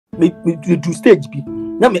to stage be.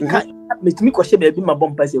 Na me ka me ko she be ma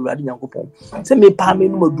bom pass Awurade Nyankopon. Say me pa me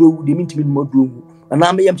no modu de me ntimi no modu.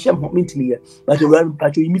 Na me yam shem ho me ntimi ye. But Awurade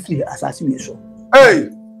patcho me free asase we so. Hey,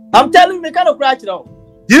 I'm telling you, me kind of crash now.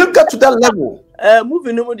 You get to that level.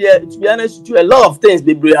 Moving over there, to be honest with you, a lot of things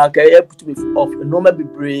be brave. Okay, put me off. Normal be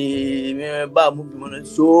brave. Moving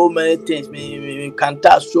so many things. Me can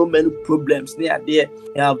touch so many problems near there.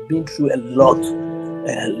 I have been through a lot.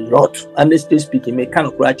 Honestly speaking, me kind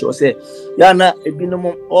of crash. I say, yeah, na ebi no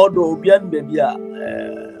mo. Although obi an baby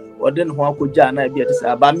Oden ho akoja na ebi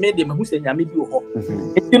etisa. But me de me who say nyame bi ho.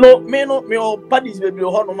 You know, me all parties baby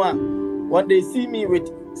ho no man. When they see me with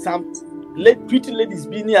some pretty ladies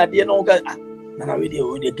being near there, no guys. Now we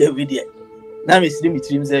get video. Now me see me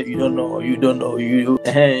dream say you don't know. And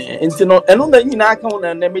you know, and on the in account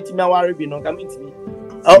and meet me worry be no coming to me.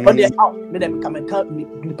 On the out, me them come and count me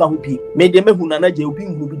people who be. Me them who nana je obi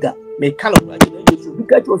who be that. Me kind of like you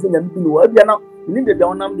because you say nyame bi no. Abi na ni de be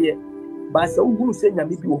onam there. But say who say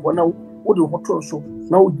nyame bi wo na wo de ho so.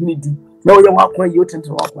 Na wo gini di. Na wo ye wa kwan ye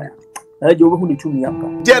tenten wa kwan. Na je obi who ni tumi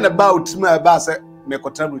ampa. Then about me ba say me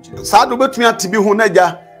kotrabuchi. Sa do betumi atibi ho na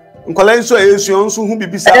ja. Nkola nso esu nso hu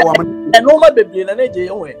bibisa wa ma. No ma bebre na je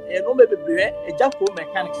ho e no ma bebre Agyapong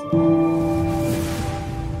mechanics.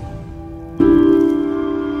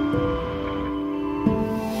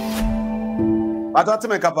 Atati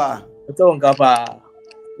me kapa. Otumfour Nana.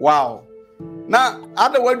 Wow. Na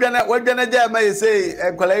ada wadwana je ma say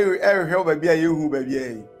nkola ehwe ba bia yehu ba bia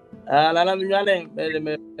yi. Na me nwane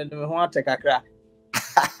me ho atekakra.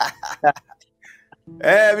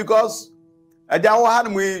 Because Ajawo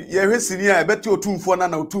had me ye hwesini a beti Otumfour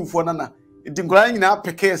Nana ntinkola nyina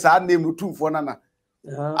peke sa name Otumfour Nana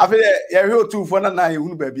afi ye hwe Otumfour Nana ye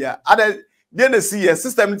hunu ba bia ada de na si ye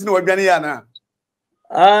system nti na wadwane ya na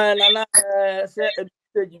Nana say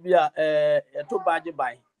stage bia to badge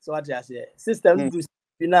buy so what you say system do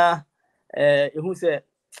na ehun say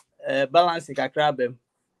balance kakra bem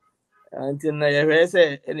until na ye hwe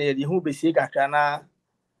say e hu be shi kakra na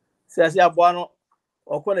say aboa no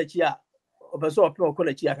okola chi a opeso open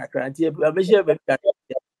okola chi akakra nti abehie be kakra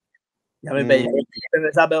ya me be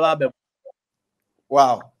sa be ba be.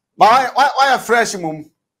 Wow. Why a fresh mum?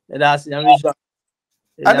 That's yami so.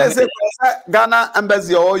 And they say Ghana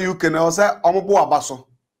embassy or UK na say omobo abaso.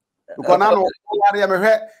 Because na no wari me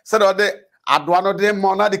hwe say de adoa no de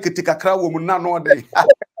mo na de kitikakra wo mu na no de.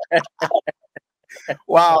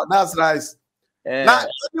 Wow, that's nice. Now,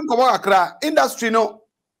 come on, Accra industry no.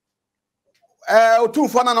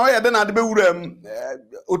 Otumfour Nana oye de na de be wuram.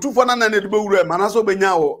 Otumfour Nana na de be wuram. Anaso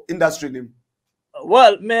benya o industry nim.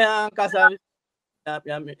 Well, me ankasa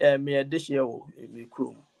me this year me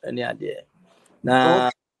crew any ade.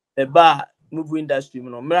 Na eba movie industry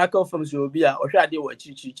no miracle films will be a ohwe ade wo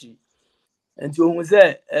chichichi. Enti ohun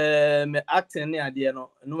say me acting ne ade no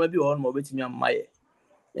no bi ho no obetimi amaye.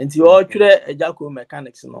 Enti o twere Agyapong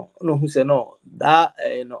mechanics no hu say no that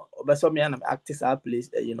no obeso me na actors are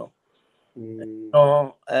place you know.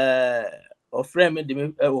 No o friend me de me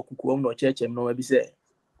okukuom no chechem no bi say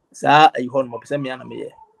sa ayi ho no be say me na me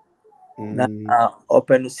ye. Na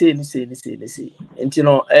open say ni enti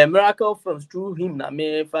no miracle films through him na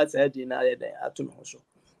me first head na there ato me so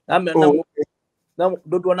na me na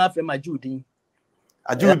dodo na fe majudi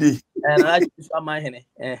and I just my hene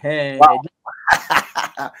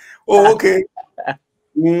oh okay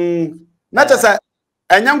not just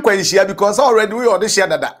anyam kwanhia because already we already share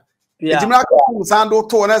dada enti miracle sando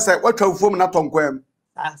to na say watwa fom na tonkwam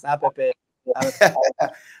sa pepe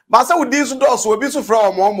ma say udi so do so obi so fra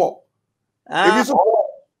omomo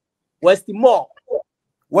Westmore.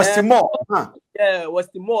 Yeah,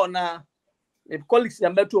 Westmore na if colleagues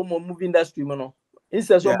am beto mo movie industry mo no.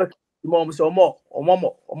 Instead so beto mo so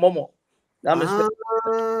omomo. That means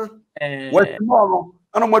Westmore no.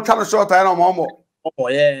 Ano mo twa no short ay no omomo. Oh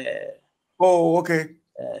yeah. Oh okay.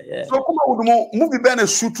 Yeah. So Kumawood mo movie be na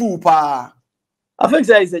shoot pa. I think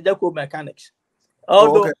there is a Agyapong mechanics.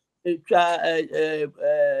 Although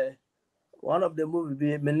one of the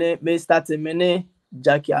movie me starting many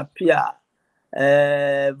Jackie Apia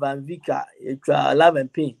Van Vika Love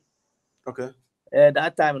and Pain. Okay.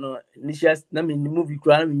 That time no initial na me movie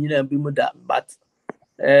kura me nyina bi mu da but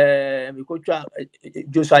me ko twa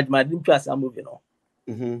Joshua Madin twa some movie no.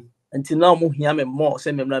 Until now mo hia me more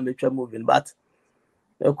say me na me twa movie but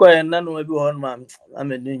e ko na no bi ho no ma am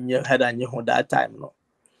no head anye ho that time no.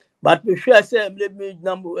 But we sure say me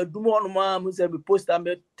number do more no say we post am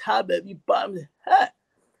tab be pam hey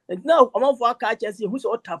and now am for catch say who say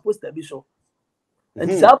post be so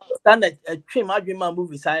and so standard a trim adwuma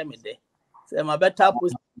movie say me there say my better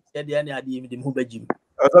post there any ade me dem who begim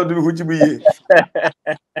Asa do hu chibi.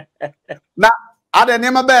 Na ade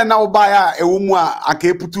nema be na oba ya ewo mu a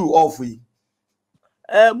akeputu off yi.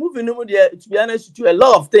 Moving no there, to be honest with you, a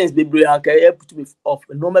lot of things be brave okay put me off.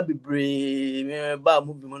 Normal be brave, but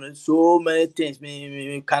moving so many things,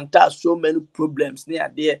 me can touch so many problems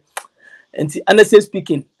near there. And honestly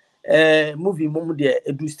speaking, movie mom there,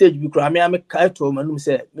 do stage be cry. Me kai to manum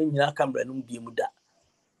say, me nyina camera num di mu da.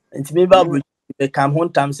 And me ba bro come home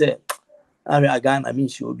time say, I'm again, I mean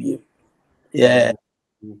she will be. Yeah.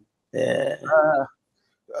 Yeah.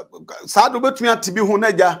 Sa do betumi atibi hu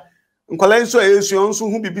na ja. Nkwala nso esuo nso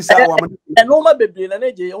hu bibisa wa man. E no ma bebre na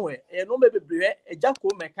na je ho e no ma bebre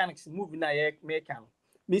Agyapong mechanics movie na ye make am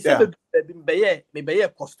me say bebre me be ye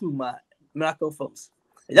costume miracle films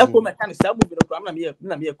Agyapong mechanics that movie no kram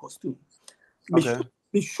na me costume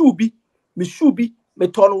me shoe bi me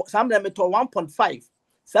ton some me ton 1.5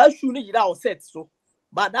 sa shoe ni yira o set so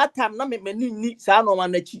but that time na me ni sa no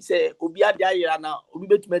man na chi say obi ade ayira na obi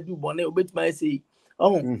betuma du bone obi betuma say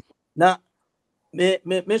oh na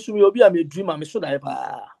me so me obi a me dream me so da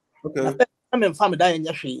pa. Okay. I'm family die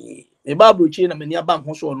nya hwe. Me ba brochi na me ni aba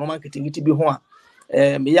ho so no man ketingiti bi ho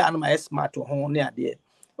a me ya na my smart ho ne ade.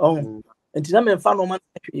 Oh. Enti na me fa no man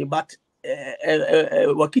hwe but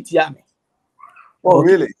wakiti ya me. Oh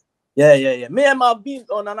really? Yeah. Me am been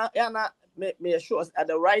on me sure at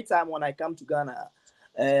the right time when I come to Ghana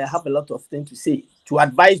have a lot of things to say to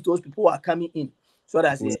advise those people who are coming in. So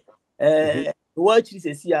that's it. What you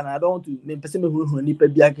say and I don't want to me person me hu ni pa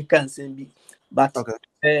bi akeka nsem bi but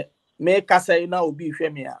me kasa na obi hwe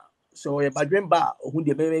me so e badwen ba hu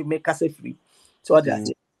de me kasa free so that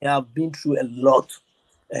I have been through a lot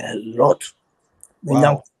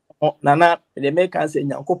wow. Nana the me can say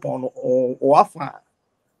nyankopon no o afa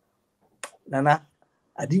Nana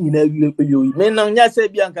adi nyina wi me na nya say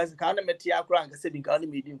bi anka ka na meti akura anka say bi ka na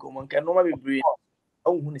me di nkomo nka no ma bebre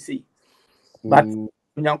o hu ni say but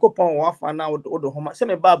nyankopon o afa na o do homa say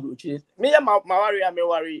me bible chi me ya ma wari a me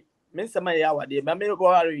wari me nsema ya wade me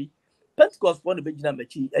wari Pentecost for the Belgium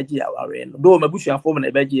machi agi aware no do mabushia form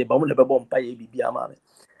na beji ba mo na bebo mpa ye bibia ma me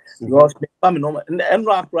because me fa me no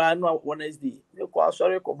enro akra no Wednesday me ko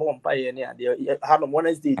sorry ko bo mpa ye ne ade ha no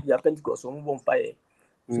Wednesday ya Pentecost mo bo mpa ye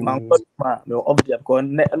so man ko ma me off there because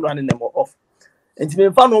enro ne mo off enti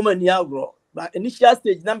me fa no ma ni agro but initial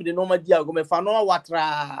stage na me de no ma di agro me fa no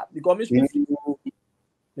watra because me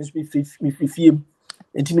speak film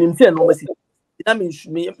enti me nse no ma si na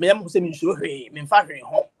me am say me sure me fa hwe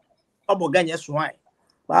ho Oboganya swine.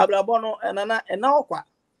 Babla bono na okwa.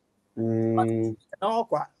 Na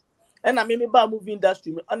okwa. And I mean ba movie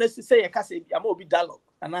industry. Honestly say you can say am obi dialogue.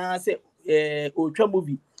 And I say otwa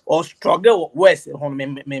movie or struggle worse hon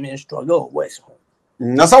me struggle worse hon.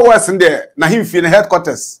 Na so worse in there na him fi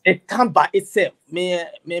headquarters. It can't by itself. Me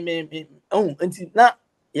until na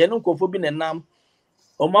ye no nkofo bi na nam.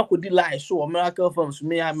 O makodi lie so miracle films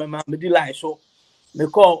me di lie so. Me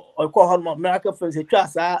call home American films a try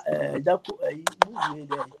Jaco movie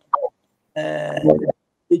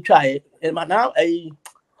there try and now a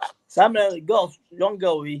some girls young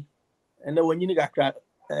girl we and then when you got crack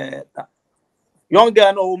young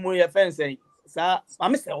girl no more fence say sa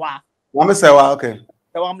mama say wa Okay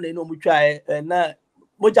so I'm no mu try na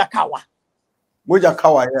Mojakawa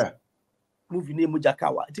yeah movie name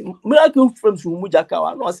Mojakawa American films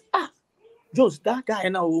Mojakawa no Jones that guy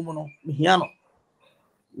na woman no here no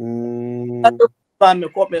me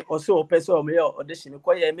call me or so person or me audition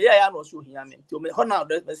me ya no so here me to me how now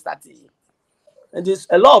the start and there's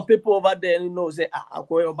a lot of people over there who know say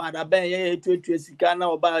akoy about that ben yeah to sika na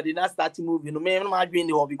about the not start movie no me ma dream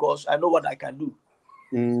the because I know what I can do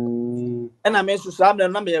and I mean so some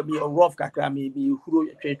na me be rough kakra me be huro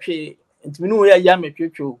twetwe ntimi no ya me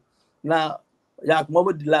twetwe na ya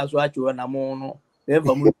mo di last wa cho na mo no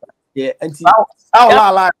ever mo yeah and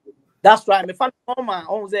that's right me fan normal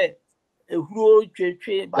on say ehuro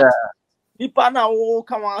twetwe but nipa na wo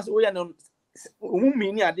ka wan so ya no hu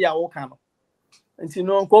mi ni ade a wo ka no nti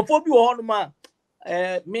no nkofo bi wo no ma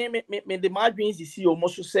me the margins you see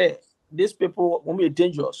almost say these people will be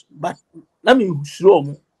dangerous but let me slow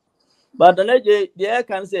mo but the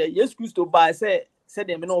can say yes Christo buy say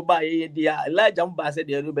them no buy dey Elijah buy say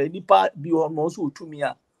dey nipa bi wo no so otumi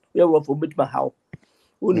a we rough for bit ma how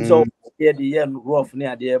wouldn't so yeah the year rough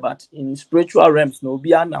near there but in spiritual realms no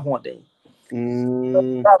be na ho den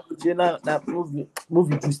that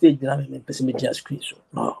movie to stage na me person me just screen so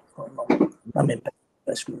no na me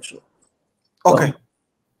screen so okay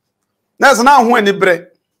that's now when the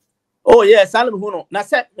break oh yes Salim hu no na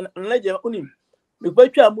say nleje unim me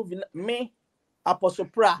kwatwa movie me Apostle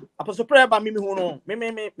pra ba me hu no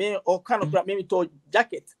me o kind of me to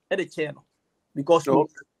jacket e de chair no because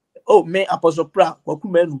me Apostle Pra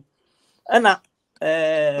Wakumenu and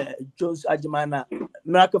Jones Ajimana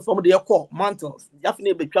Miracle from the call mantles.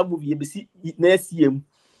 Definitely be trouble movie be see next year.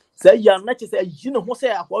 Say you are not just say you know what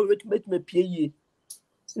say I want to make me pay.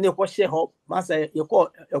 Ne ko share ho man say you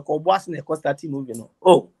call boss ne ko start movie no.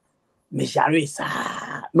 Oh, me jare sa.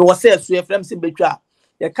 Me was say so frame say betwa.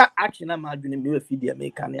 You can't action na ma adwene me feed the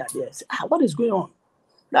make an idea. What is going on?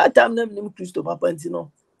 That time them Christo Papa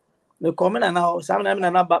Antino. Me come na now some na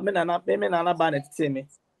na ba me na ba na tete me.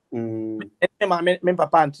 Me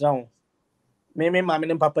papa antna. Me ma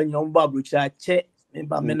me papa nyom ba brucha che me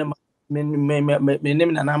ba me na na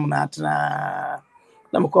atna.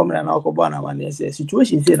 Na me come na ko bo na one say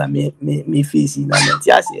situation say na me face na me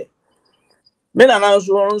ti ase. Me na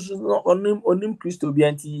so onim Christo bi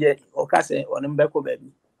anti ye o ka say onim be ko ba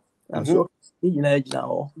bi. I'm sure you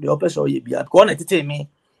know the opposite ye bi ko na tete me.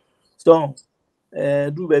 So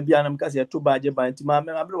do baby anam ka se to baje ban ti ma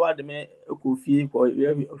me abro wa de me ko fie ko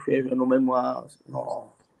hwe no memu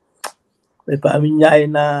no me pa mi nyai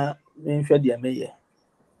na me hwe de me ye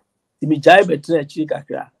ti mi jai betre chi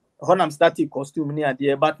kakra ho nam starting costume ni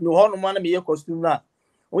ade but me ho no ma na me ye costume na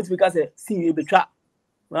what we ka se see we betwa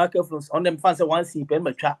na ka from on them fans one see pen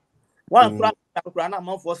betwa one kra na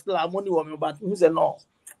man for still money wo me but who say no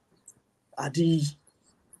adi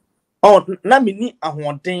oh na me ni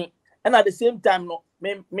ahoden and at the same time no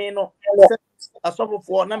me no asofo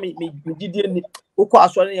for na me gidie ni ukọ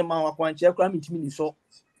asọre ye ma wakwanche kra me timi ni so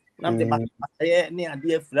na me ba ye ni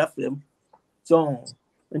ade afrafram so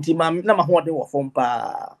nti ma na ma hoden wo fom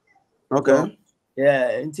pa okay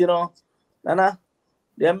yeah nti no nana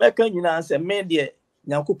de meka nyina se me de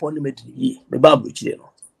Nyankopon ni medini yi me ba abrochire no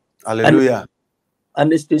hallelujah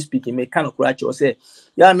and this speaking me kind of crash or say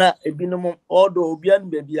ya na ebinom odo obi an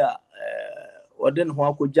ba bia ode no ho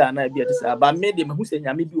akogya na bia tisa ba me de me hu se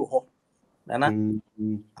nyame bi wo ho nana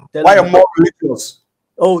why are more religious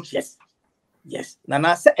oh yes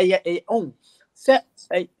nana se on se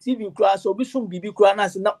TV kura so bi sum bibi kura na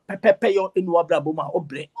se na pepepe yo enu abrabo ma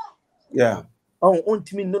obre yeah on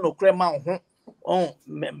timi no kra ma ho on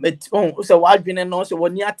se wadwene no se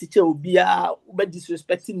woni atiche obi a be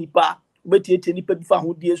disrespect nipa betie nipa bi fa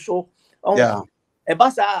ho die so yeah e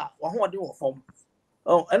ba sa wa ho de wo fom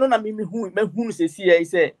eno na me hu se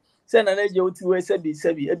se na je oti we se bi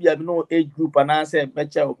e bia bi no age group ana se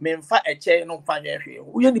meche me mfa eche no mfa hwe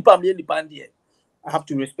wo nipa me nipa ndie I have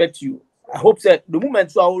to respect you. I hope that the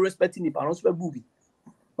moment so I will respect nipa no so be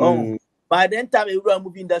by then time we run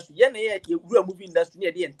movie industry ye na ye run movie industry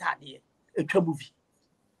ne de entade e twa movie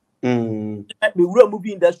me run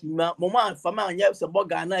movie industry ma mama fa ma anya se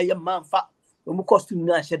boga na ye ma mfa mo costume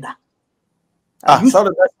na sheda so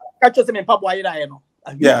the catch us me papa ayira ye no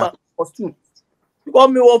yeah costume because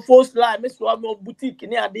me wo first line me so me boutique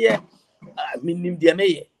ni ade me nim de me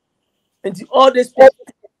ye and all this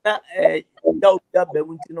na ya be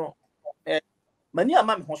munti no mani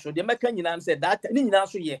ama me hoso de meka nyina se that ni nyina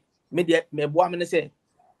so ye me de me boa me ne se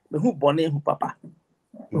me hu bone hu papa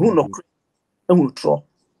me hu no hu tro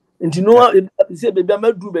nti no se bebia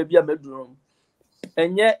maduru bebia maduru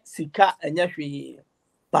enye sika enye hwe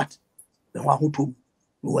but me ho ahoto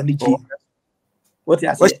me wani ji what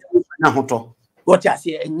you say na hoto what you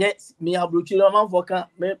say enye me abrochi no man for kan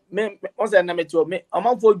me on say na me to me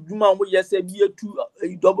man for dwuma mo yes be tu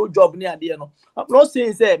double job ni ade no I'm not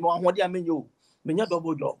saying say me ho de amenyo me nya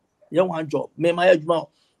double job ye one job me my dwuma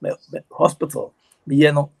me hospital me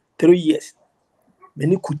ye no 3 years me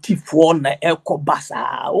ni kuti for na eko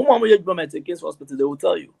basa wo mo ye dwuma at case hospital they will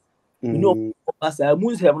tell you you know basa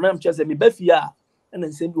moons have na me say me ba fia and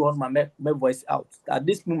then send you on my voice out at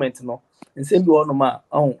this moment no and send you on my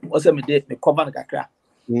also me dey me cover the kakra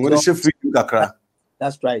so free kakra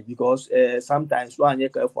that's right because sometimes one year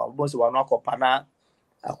for most one no kopana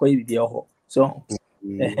akoy bi ho so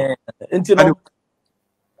enti no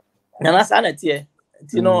na sanete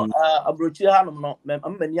enti no abrochi hanum no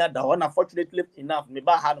mani ada ho na fortunately enough me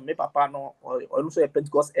ba hanum me papa no onu so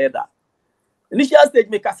Pentecost elder initial stage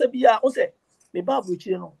me kasa bia o say me ba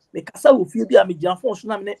abrochi no me kasa wo fie bia me gianfo so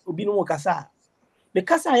na me obi no mo kasa me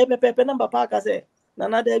kasa ye pepe na papa kasa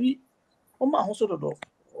na da bi o ma ho so dodo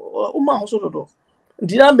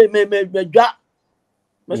ndi na me dwa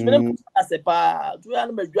me so me kasa pa tu ya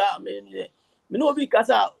na me dwa me no obi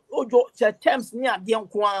kasa ojo che terms ni ade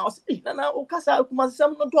nko a o say na o kasa kuma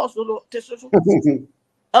sam no to so do te so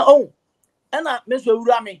na me so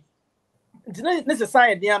wura me ndi na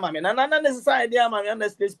necessary dey ama me na necessary dey ama me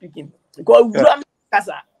honestly speaking because wura me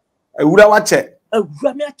kasa wura wa che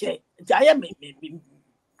wura me ache aye me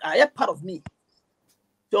aye part of me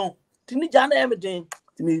so tini jana me den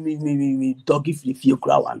me doggy feel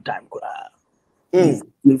kura one time kura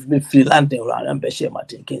If me freelance around and be share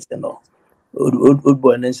Martin Kingston no. Old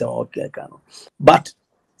boy and some okay can. But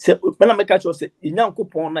say when I make a choice, in young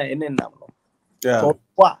coupon and then now. Yeah.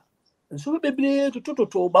 And so baby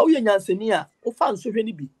to but we Yansenia, or found so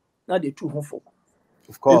many be now they too hopeful.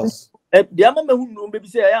 Of course. The other who maybe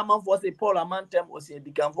say I am for say Paul Amantem or say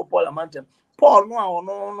become for Paul Amantem. Paul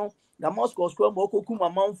no. The Moscow Square Moko Kuma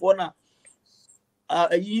Mount for na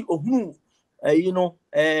ye or who you know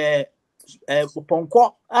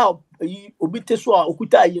Ponko ye obiteswa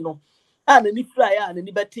okuta you know and any fly and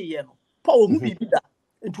any betty you know Paul who be that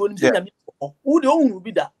into who the own will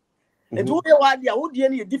be that and who they are there would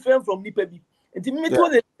any different from Nipa be and to me to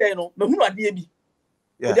the you know me who are there be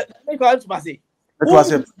yeah it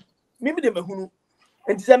was it maybe the me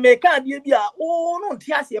and to say me can't be oh no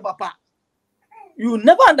tiase papa you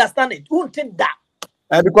never understand it. You won't think that.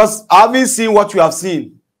 Because I haven't seen what you have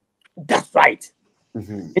seen. That's right.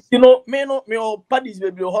 You know, me parties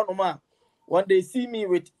baby when they see me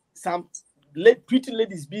with some pretty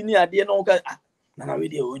ladies being near there, no, now we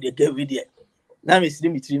get with it. Now me see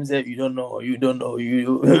me dreams that you don't know, we don't know. You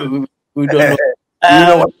know what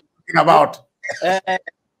I'm talking about.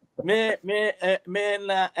 Me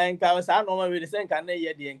and Kawasa no we the same kind of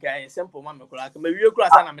year the simple man me we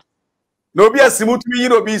cross na me. No be a smooth me, you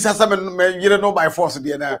know, be some you don't know by force,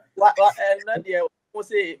 dear. What and dear, who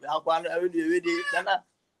say, I'll go ready,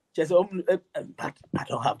 just but I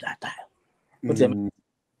don't have that time. And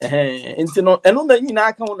no, and no, you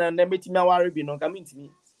know, count and then meeting my worry be no coming to me.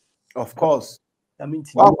 Of course. Coming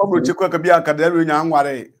to me. You could be a cadre, young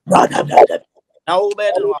worry. Now,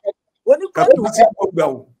 better when you come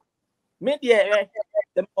me, dear,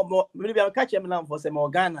 maybe I'll catch him now for some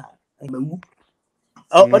organa and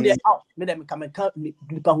on the house, me them come and count me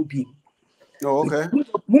who be. Oh, okay.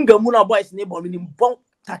 Munga Muna boys neighbor meaning bomb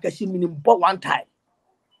Takashi meaning bomb one time.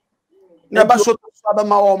 Never so to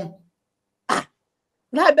my home.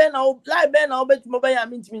 Lie Ben, I'll bet mobile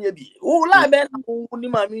means me be. Oh, lie Ben, who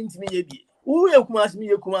means me be. Who you kumas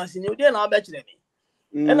in you, then I'll bet you.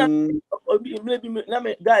 And maybe let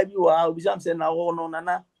me guide you. I'll be something now. No,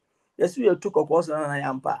 Nana. Yes, we took a course and I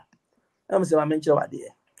am pa. I'm saying I mentioned what dear.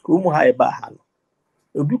 Kumu high bahal.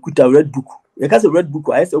 A book with a red book. You can a red book.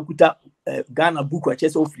 I say, Okuta Ghana book, I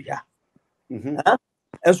chase off here.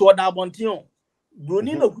 And so that one thing,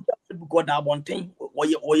 Brunino book or that one thing, or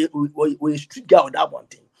street girl that one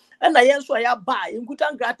thing. And I answer, I buy in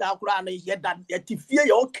Gutan Grata, yet that you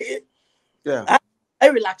feel okay. Yeah, I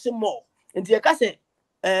relax him more. And the case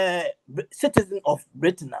citizen of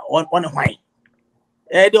Britain on a wine.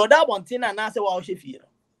 The other one thing, and answer what she feel.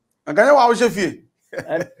 I got what she feel.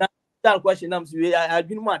 That question I've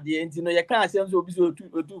been mad there, and you know you can't say so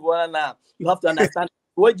now. You have to understand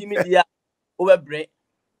what you mean there over break.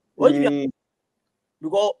 What you mean?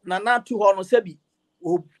 Because Nana 200 sebi.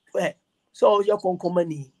 Oh, so your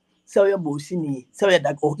company, so your bossini, so your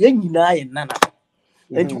dog, oh, you know, Nana.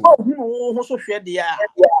 And you also share the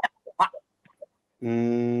me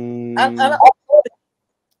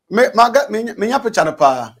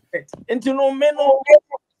and you know, men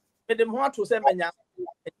them want to say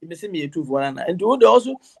me Otumfour Nana and do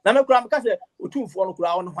also na me kura because Otumfour no kura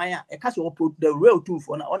on hwan a case put the real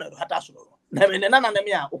Otumfour na on hata so na me nana na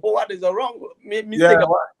me what is the wrong mistake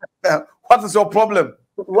what is your problem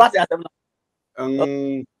what is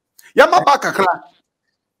ma back kakra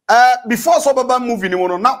before so baba movie ni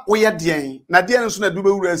no na wo ye den na den so na du be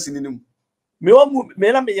wura asini nim me o move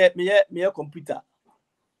me na me computer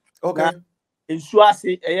okay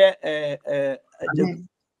insuase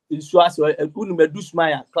Insuas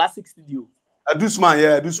Dusmaya classic studio.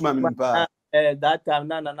 Dusman minimpa. That time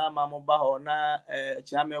na mama baho na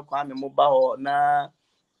chame kwame mo baho na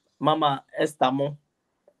mama Esther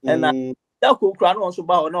and that ko kra no so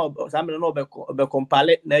baho na samle no be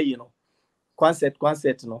compile na yi no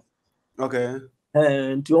concept no. Okay.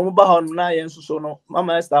 Nti o mo baho na yen so no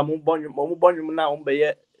mama Esther mo bonwum na o be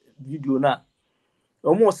ye video na.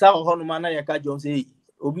 O mo sa ho no ma na ye ka John say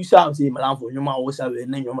obi sa say malamfo nyuma wo sa we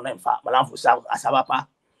na nyuma na mfa malamfo sa asabapa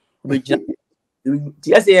obeja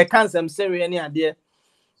ti ase ye kan sam sere ni ade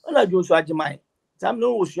ona jo so agimai sam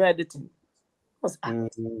no wo sua editing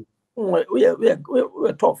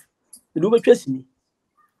we tough do be twesi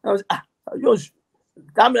I was just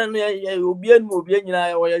tam na obi anu obi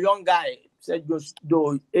nyina we young guy said just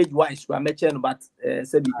do age wise we mention but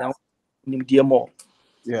said be now nim die more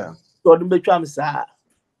so do be twam sa.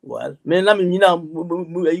 Well, me na me nyina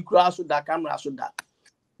ayi kura so da camera so da.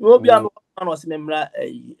 No bi am no se memra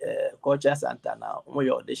culture center na mo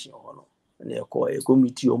your audition ho no. Na e ko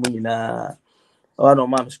committee o mo nyina or no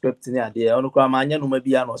manuscript in the idea on the mania no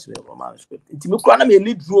maybe an manuscript. It's me cry me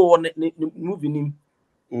lead draw on moving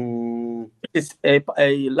him. It's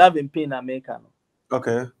a love and pain American.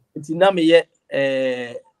 Okay. It's na me yet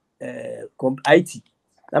IT.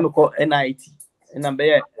 Na me call NIT. And I'm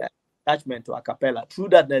there attachment to a cappella. Through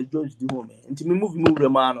that there's George do home. Until me move the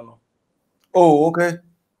man. Oh, okay.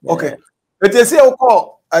 Okay. But you say o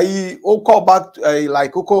call back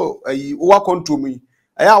like o call work on to me.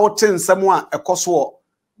 I would tell someone a course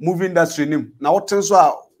movie industry name. Now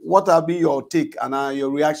what have been your take and your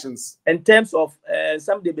reactions? In terms of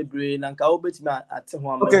some day brain and Kaobet at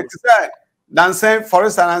home. Okay, to say dan say for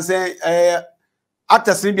instance and say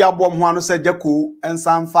actors ni bia bom ho ano say Jaco and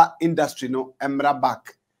Sanfa industry no emra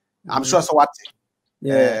back. I'm sure so what.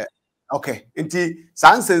 Yeah. Okay. Nti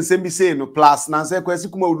sanse bi say no plus na say kwesi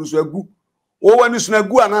Kumawood so agu. O wani so na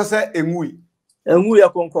agu ana say enwui. Enwui ya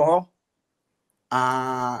konko ho.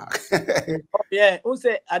 Ah. Yeah, who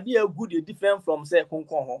say idea good different from say konko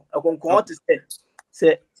ho. Konko ho to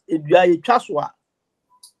say edua ye twa so a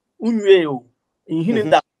unwe o. Nhini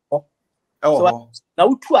da ho. So na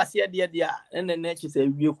utu ase de a na chi say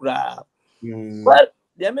wie kura. Well,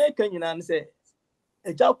 the American nyina say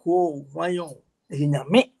Agyapong wanyo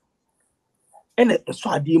enyame ene so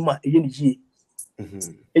ade ma eye ni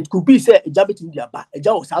it could be say Agyapong diaba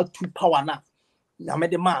Agyapong was out to power na nyame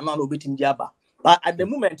de man na obetim diaba but at the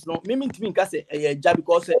moment no me ntimi nka say Agyapong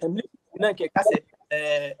because na nke ka say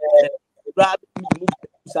grab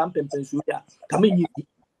some pempensu ya kama yi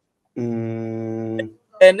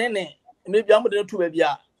enene maybe am de to ba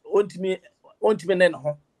bia ontimi ne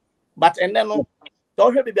ho but enne no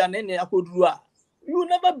so hwe bia ne akoduru a you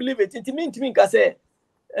never believe it. It means to say,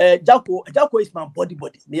 Jaco is my body.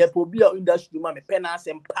 The Apobia industry, my penance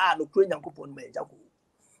and pan, no crane coupon by Jaco.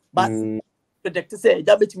 But protect say,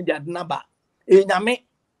 Jabit me that number. Yame.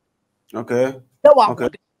 Okay. Okay.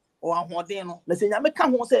 Or what they know. Let's say, Yame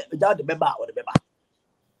can't say, Jad the Beba or the Beba.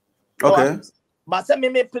 Okay. But some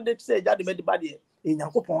may predict say, Jad the body in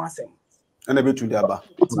Yankopon Assem. And a bit to the Abba.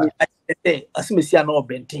 I say, as Messia no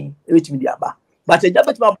benting, which me the Abba. But a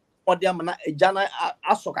Jabit Modiamana, a Jana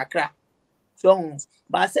Asoka crack. So,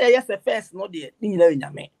 but I say, yes, the first, no dear, you know,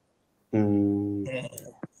 Yame.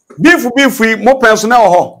 Beef free, more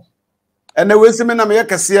personnel. And the way some in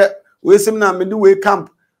America see, we seem na me do way camp.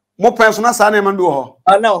 More personal son and do ho.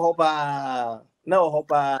 No hope.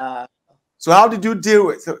 So how did you deal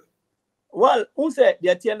with it? Well, who said the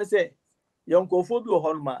Atiana say, young Kofobi or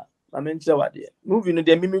Holma, I mean, so what dear. Moving to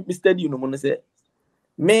the Mr. You know, say,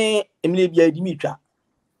 me, Emily Dimitra.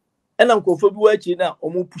 And Uncle Fobi watching now,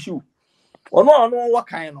 or more push you. Or no, what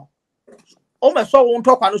kind of. Oh, my soul won't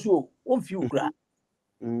talk on the show, won't feel crap.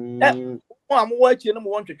 I'm watching them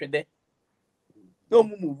want to today. No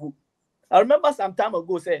move. I remember some time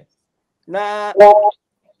ago say, na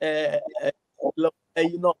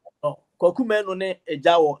you know, Kokumen on a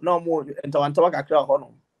jaw no more and Tawaka crowd honor.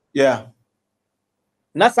 Yeah.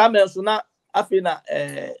 Na some else na afina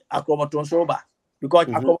acrobaton soba because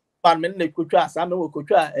acrobat men could try some will could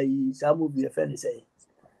try a some movie a friend say.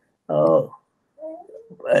 Oh,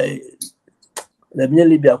 let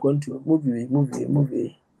me be a country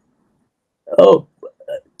movie. Oh,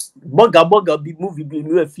 Boga big movie be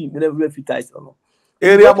new film, never title.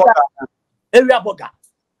 Area boga.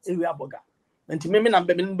 And to me, I'm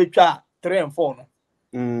between 3 and 4.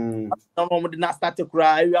 No, no, did not start to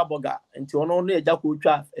cry. Area boga until only a Jaco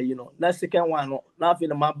trap, you know. That second one,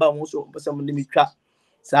 nothing in my bum also, but some limit trap.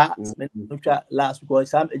 Sir, last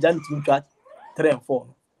because some a giant trap 3 and 4.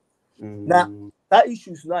 Now, that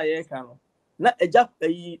issues now, not a Jap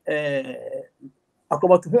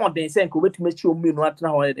about 200 cents could make sure me not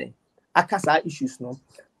now. I can't issues no.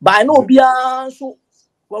 But I know beyond so.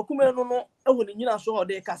 Wakume no woni nyina so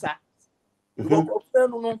ode kasa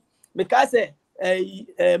wakume no because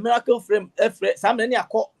a miracle frame some na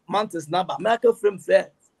akọ mountains number miracle frame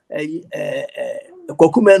fair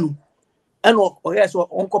wakume no eno oye so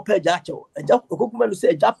onko page acho wakume no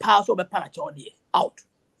say ja pass so be para cho de out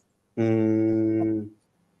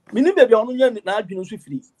mini baby onu nya na adwenu so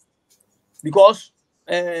free because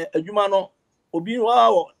adwuma no obi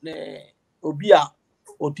wa obi a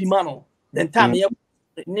otima no then time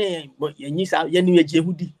ne yanyisa yanu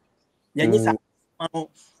yehudi yanyisa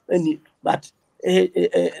any but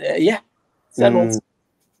yeah so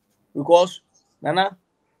because nana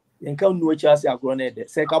yenka nu echi ase agro na ede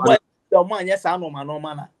se ka boy o man yesa no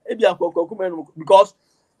ma na e bia kokokuma because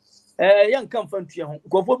yenka mfa ntue ho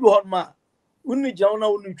kofo bi ho ma unni gya na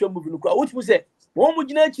unni twa mu bi no kwa wotimu se mo mu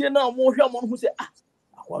gina echi na mo hwe mo no se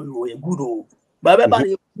akwa we good o ba be ba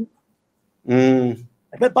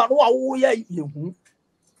be ba no wo ye yehu.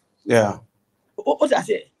 Yeah. What I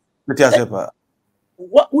say?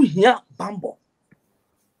 What we hear bambo.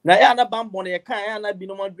 Now, I na bambo na can na be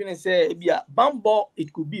no more doing say bia bambo.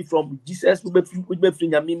 It could be from Jesus, we be free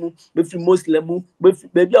Yamimu, be free Muslimu,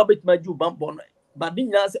 baby obet my Jew bambo. But then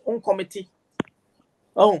there's own committee.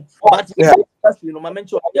 Oh, but you know, my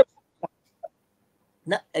mentor.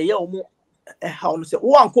 Na eye omo how no say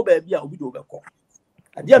wo anko ba bia obi do obekọ.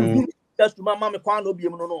 Ade am just to mama me kwan no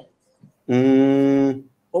biem no no.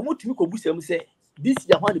 Omo timi ko busam say this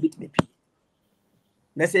ya hwan bit me pi.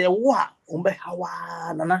 Na say wo a ombe hawa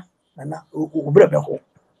nana obre beko.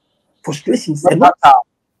 Frustration say no.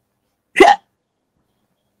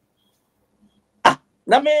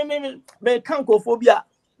 Na me kan kophobia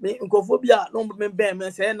me nkophobia no me ben me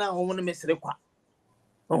say na wo no me sere kwa.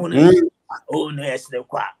 Oh no yesterday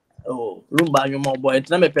kwa. Oh, Lumba you more boy.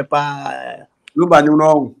 Na me pepa. Lumba you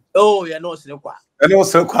know. Oh, yeah, no sere kwa. E no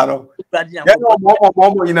sere kwa no. Ya no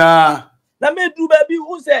mo nyina. Na me do baby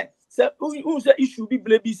who say issue be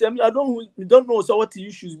baby say I don't know so what the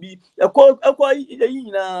issues be. I call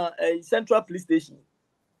Central Police Station.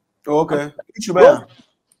 Okay.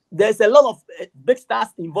 There's a lot of big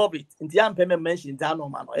stars involved in the payment mentioned that no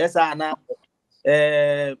man. Yes, I now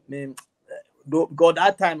God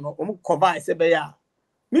that time no cover say be ya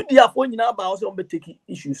media for nyina about also be take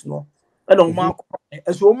issues no e no man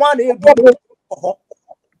so man e do ho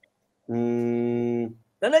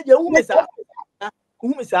na je hu me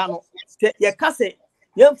sa no ye ka se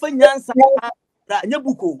ye mfa nyansa bra nya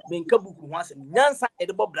buko me nka buku ho asem nyansa e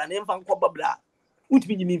de bobra na mfa nko bobra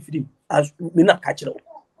utimi nyimi mfirim as me na ka kire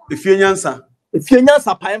efie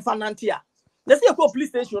nyansa pa mfa nante a na se ko police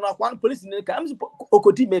station na kwan police ne ka am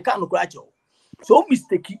okoti me ka no kra kire so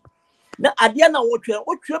mistake na adia na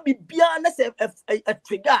wotwe bibia na se a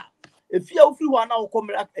trigger efia ofri ho na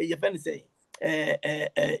wokomra ye fen say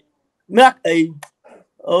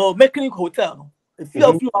mechanic hotel no efia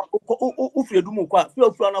ofri ofri dumu kwa efia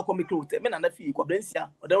ofri na ko mechanic hotel me na fi ko brensia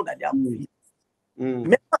oda dia afi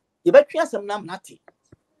me ye betwe asem na mnate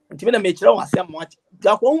nti me na me kire wo asem mo ati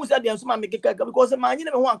ja ko hu se dia so ma me keka because ma anyi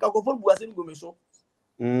na me ho anka ko for bu asem go me so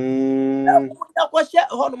ya ko she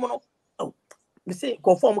ho no no me say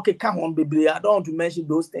conform okay come on baby I don't want to mention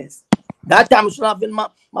those things that time should have been my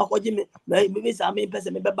me say me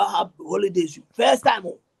person me be have holidays first time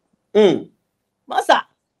masa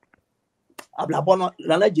abla bono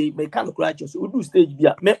lana je me kan kura cho so do stage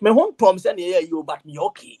bia me hon tom say na you but me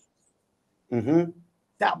okay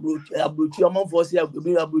abrochi amon for say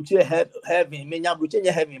abrochi heaven me nya abrochi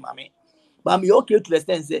nya heaven mame but me okay to the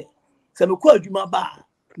extent say me ko adwuma ba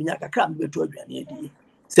me nya kakra me beto aduane adi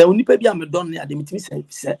se onipa bi am don na de mitimi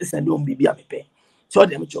send on bibi am pe so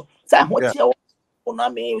dem cho say ho che na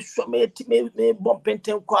me so me bom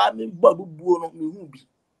penten kwa me babubuo no me hu bi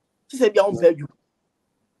se bia on pa adwu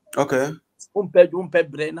okay on pa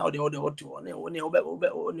bre na o de what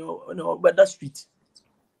obe that street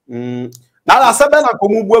na la sebe na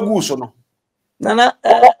komu bu agu so no nana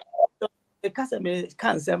e kasa me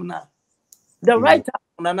kan sem na the right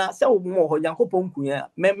nana say wo mo ho yankopon kunya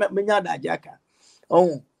me nya da ajaka.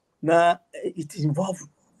 Oh, na it involves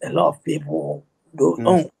a lot of people.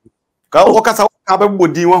 Ka okasa ka be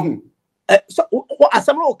bodi wa hu. So what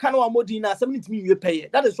asem no kan wa modi na asem ntimi wie pay.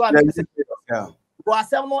 That is why I say what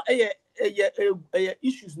asem no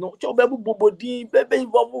issues no. Cho be bodi be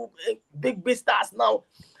involve big stars now.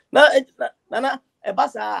 Na e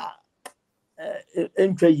basa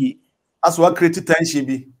entry as what create tension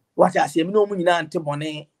bi. What I say no mu nyina ante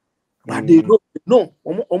bone. But they no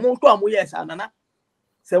omo to amu yes anana.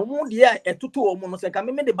 Se wo dia etutu o mo no se ka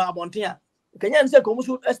me de ba bonten a kanya nse ko mo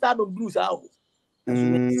so start on blues a o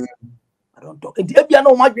I don't talk e bia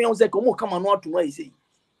na o madwen se ko mo kama no ato ai sei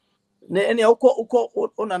na ene uko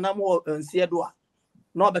onana mo nse do a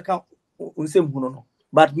na obeka nsem hu no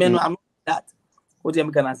but me no am that what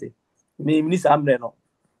you can say me minister amre no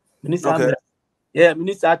minister amre yeah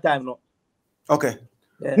minister time no okay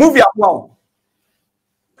move your wow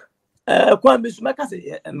Kwambi sumeka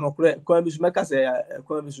se no kure kwambi sumeka se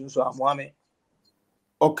kwambi sunso amoame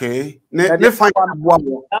okay ne find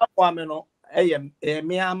amoame no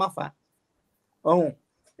me amafa oh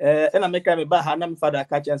na meka me ba ha na me father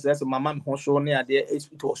catch and say mama me ho so ne ade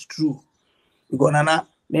it was true because nana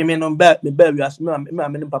me no ba me ba wi asme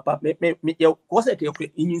me papa me ko se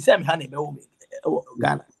ke nyinsa me ha na be wo me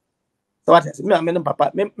Ghana so what is me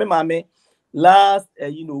papa me mama last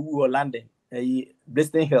we were London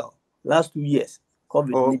Bristol Hill last 2 years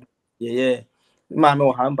COVID yeah mama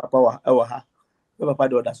o ha papa wa ha papa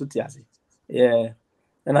do da so ti ase yeah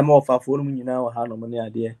and I'm off for mu nyina wa ha no me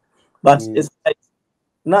ade but it's like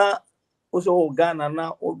na also Ghana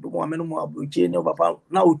na o do mo amenu mo abuche ne papa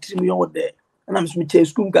na o trim yo de and I'm smith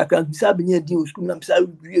school kakra bisa be nya din school na bisa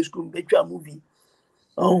we school betwa movie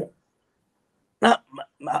oh na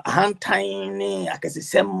hand tiny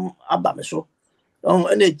akasesem aba me so oh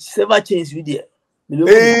and it several change with there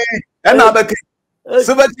and abeke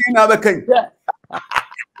several change abeke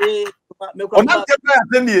me kwa ma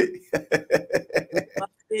temi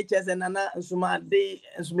chese nana nsuma de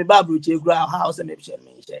nsumi babru che gra house me pche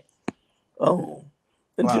me che oh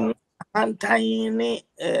nti hand tiny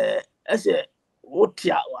ese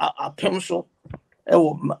wotia apem so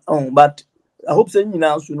but I hope say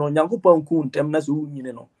nyina so no Nyankopon ku ntem na so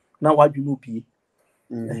nyine no na wadwunu pie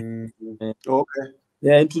okay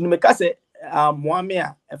yeah nti me ka say moame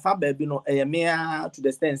a efa ba bi no me to the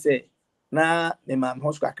extent say na me mam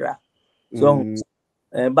hospital kakra so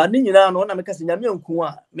but ni nyina no na me ka say nyame anku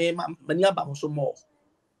a me mani aba ho so mo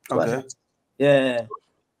okay yeah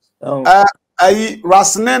ayi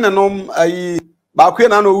rasnen no ayi ba kwe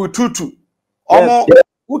na no tutu omo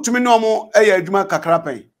utumi no omo eya adwuma kakra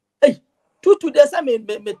pen tutu de say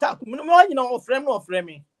me talk me nyina o frame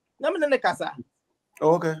me na me ne kasa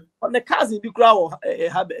okay on the cousin bi kura wo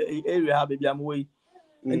area ha be am we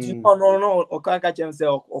nti no o kan ka chem say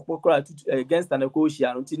okokora against an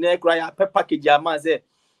equation nti na kura ya package am say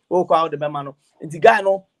o kwa the man no nti guy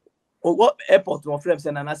no o airport no frame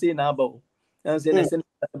say na say na aba o na say na say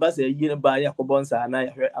ba say yi ba ya ko bonsa na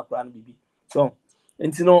ya hwe akura no bibi so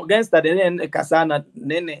nti no against the ne kasa na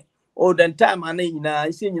ne all the time ana nyina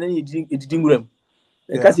isi nyina edidi nguram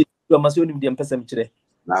e ka say ma say onim dem pesem kire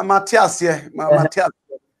na Matias ye Matias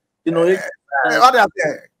you know what are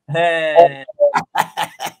hey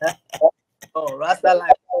oh rasta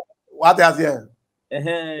life what are here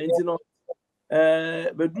you know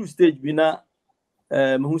be do stage bi na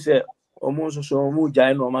me hu say omo so omo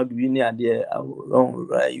jai no ma bi ni ade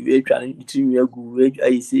we twa ni ti we agu we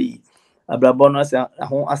ayi sei abrabo no say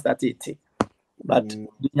ho astarte but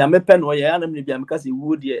nyame pe no ye anam ni bia me ka say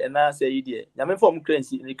wo de na say yi de nyame form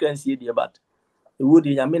currency de but wo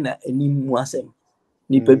de nyame na animu asem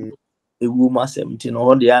ni pe ewu masem ti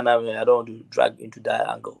no de ana I don't want to drag into that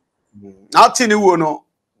angle nothing wo no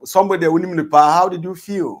somebody wonim ni pa how did you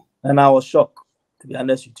feel and I was shocked to be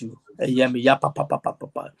honest with you me ya papa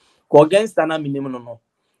ko against ana minim no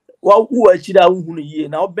wa wo achira wo hunu yie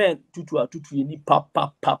na oben tutu ni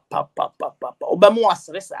papa obem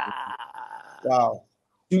wasresa wow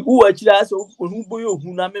wo achira so ohun boyo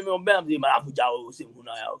ohun na me oben am dey marabuja o se hunu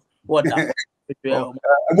ya what that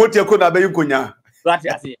emotie ko na be yikonya right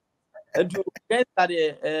ase edu against that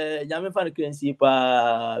nyame fan currency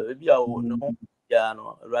pa bia o no ya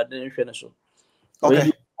no rather than hwe so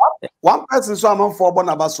okay one person so am for born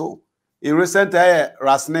abaso in recent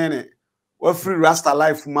rasnene we free rasta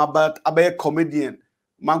life ma but abe comedian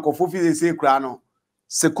man ko fofi say kra no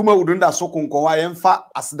se Kumawood nda so konko wa yemfa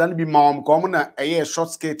asedan bi mawam ko mo na short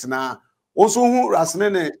skirt na also hu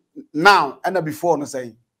rasnene now and before no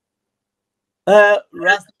say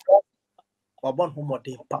rasta Obon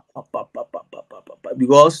humode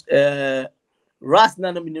because ras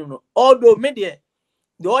na no minim no although me de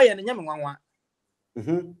oye na nyame nwanwa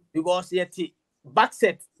because yeti back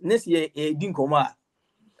set this year din koma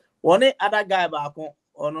one other guy ba ko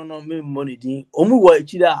ono no me money din omu wo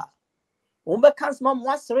akira on be cancel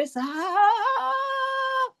mo asresa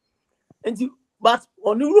enti but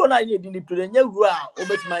oni ro na ye din pre nya ru a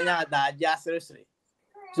obetima nya da aja asresre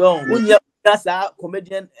so unya sa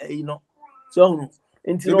comedian you know so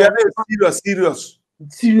into serious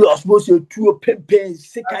most you two pen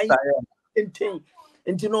second thing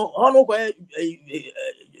into no ono kwa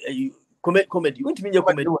comedy won't mean your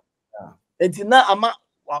comedy into na ama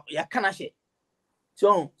ya kana she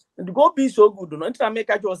so and go be so good no into make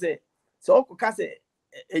you say so ka say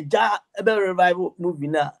eja ebe revival movie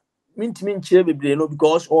na mint chire bebre no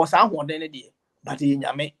because o sa hoden dey but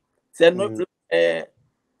nyame say no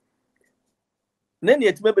nene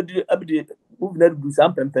yetime be move na do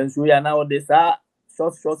some pempenso ya na o de sa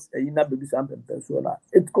short na be do some pempenso na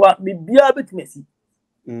it ko me bia betimesi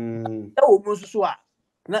e wo mu so a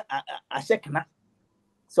na a check na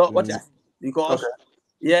so what because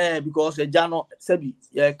yeah because jano sabi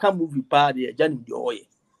yeah can movie pa de jano de oye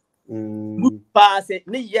pa se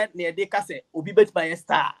ne ye ne de ka se obi betima ye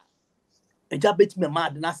star eja betime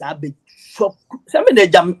mad na sa be shop se me na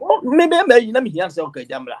jam me be na me hian se o ka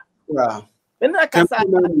jamra yeah and I can say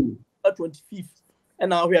 25th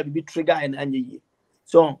and now we have to be trigger and anye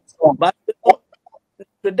so but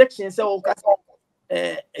prediction say o ka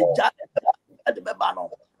eja at the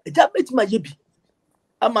bano eja betima ye bi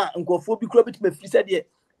ama nkofo bi kura betima free said ye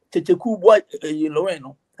checheku boy lowe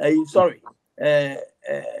no sorry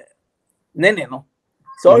nene no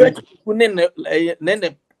so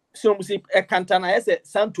nene so we say a cantana as a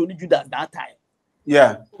Santoni Judas that time.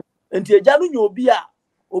 Yeah. And the Janu Yobia,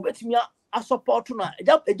 Obetimia, a support to na, a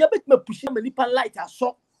jabet me pushing me lipan light, I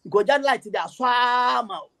saw, because that light there, swam,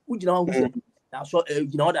 would you know who said, I saw, you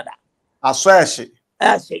know that. I swear she.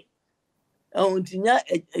 I say, oh, Tina,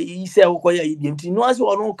 he said, okay, you didn't know as you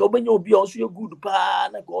know, when you'll be also good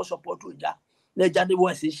pan, and go support to ya. Let Jandy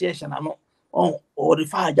was session, I know, or the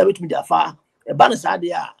fire, jabet me that far, a banner side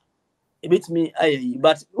there. A bit me,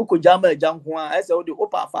 but Uko Jama Jam, I said, the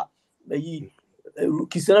Opa, the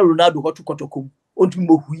Kisana Ronaldo, what to Kotokum,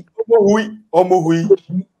 Otumfour. Omuhui.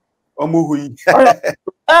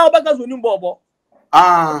 Ah, because we knew Bobo.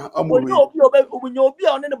 When you'll be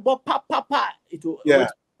on the Bob Papa, it will,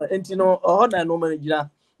 and you know, a no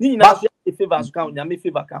manager. You know, if favors count, Yami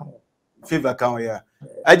favor count. Favor count, yeah.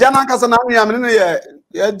 I jana kasa na me am ne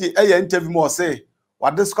interview more say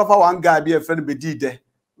what discover one guy be a friend be did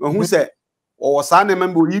who say or san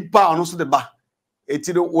member yi pa ono so de ba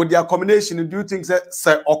eti with their combination do you think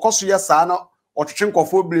say okoso ya sa na otwetwe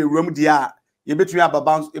nkofo bre room dia ye betumi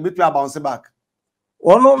bounce back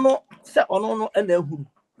Ono no say ono no e na ehuru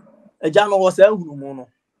eja no wo say ehuru mu no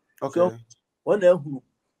okay so wo na ehuru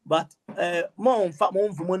but mo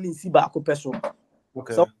money si ba ko peso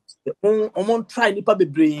okay so on try nipa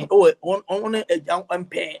bebre on eja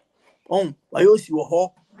ampe on wayo si wo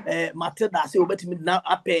ho Matilda say obetimi na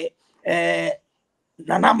ape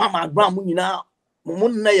nana mama gram nyina mo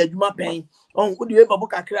na ya djuma pen on wo de we babo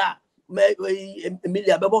kakra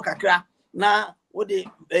Emilia babo kakra na wo de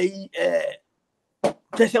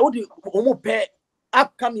kese wo de omo pe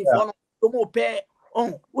upcoming for no omo pe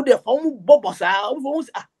on wo de fa omo bobo sa wo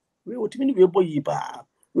ah we otimi ni we boyi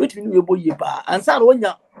pa ansa no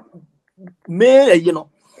nya me you know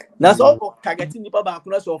na so target nipa ba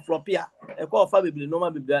kuna so flopia e ko fa bebele no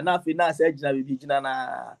ma bebele na afi na sa gina bebi gina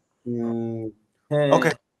na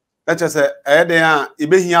okay let's say then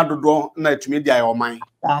ibehia dodo na etumi dia your mind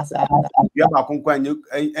you have akonkwa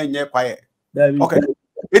enye kwaye okay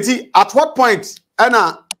eti at what point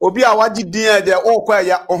ana obi a wagi din de o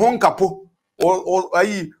kwaya ohonkapo o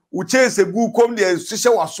ayi u chase gu kom de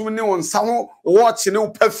hyehyɛ wasom ne won sa ho watch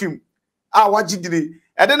ne perfume a wagi din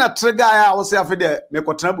ede na trigger a wo se afi de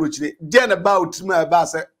mekotena brochire de na ba otima ba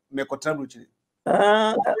se mekotena brochire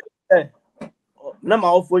na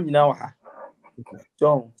ma ofo nyina wa ha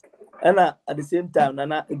so and at the same time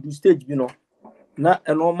na do stage bi no na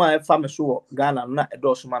eno ma e fa me so Ghana na e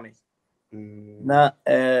do so ma me na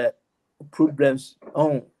problems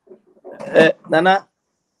on nana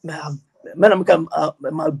me kam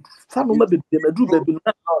ma fa no ma be du be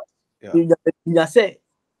na nya say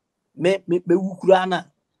me wukura na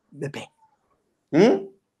bebe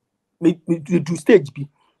me do stage bi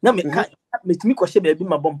na me ka me timi ko hye be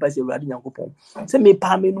ma bompa se urade Nyankopon se me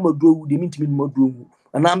pa me no maduo wu de me timi no maduo wu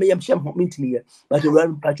na me yam hyem ho me timi ye but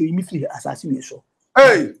urade pacho yi me free asase we so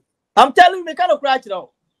hey I'm telling you me kind of cry now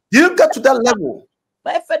you get to that level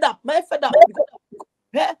my fed up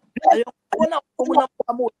hey I wanna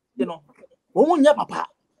you know wonya papa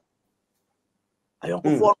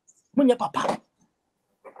Agyapong wonya papa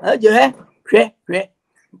aje hwe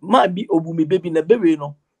ma bi obu me baby na bewe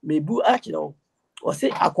no me bu akira o se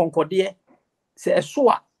akonkode se eso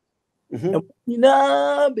a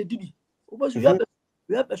nyina bedidi obasu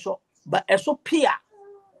ya be so ba eso pia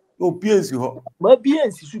o pia si ho ma bia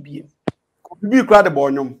nsi su bia bi kra de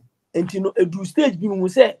bonyom enti no edu stage bi mu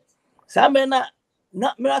se sa me na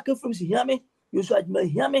miracle from si hiame yoso adma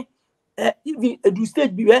hiame even edu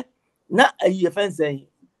stage bi we na ayi fence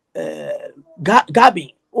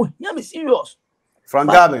Gabi oh hiame serious from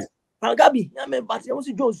Gabi hiame but you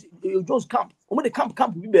see Jones camp o the camp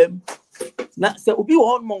bi bem na se obi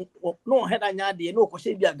wo no head anya de no ko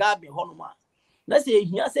she bia Gabi ho no ma na se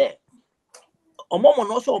hia se omomo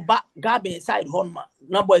no so ba Gabi side ho no ma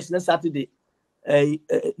na boys na Saturday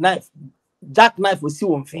knife jack knife osi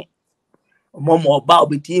won fin omomo ba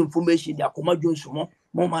obeti information dia koma Jones mo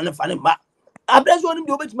ma na fa ne ba abrezo ni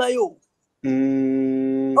de obetima yo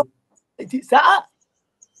iti sa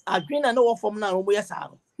adwena na wo form na wo yesa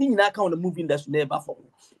no ni nyina ka on the movie industry na ba for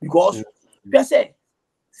because pese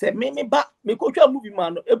se me ba me ko twa movie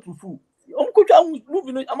man no epufu o ko twa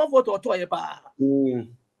movie no ama photo to ye pa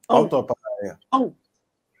auto pa ya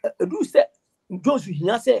do se Jones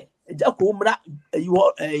hia se eja ko mra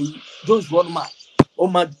Jones one ma o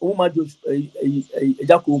ma Jones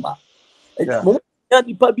eja ko ma mo ya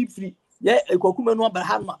di pa bi free ye ekokume no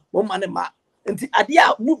Abraham mo ma ne ma nti ade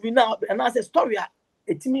a movie na say story a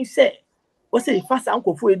etimi say o say fasa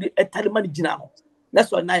ankofo e etalema ni gina no na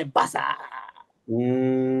so na e basa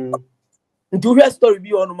nti o hear story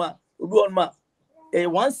bi on ma obi on ma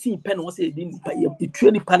one scene pen was a din it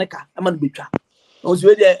truly panica. I'm on the was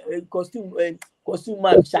really a costume man.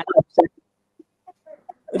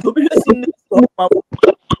 It will be a scene.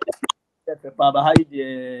 Papa, how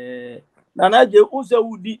you Nana, you also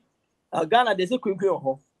would be a Ghana, there's a quick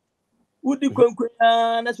would the quick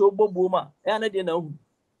and so Boboma, and I didn't know.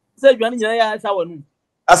 Say, Johnny, I saw one.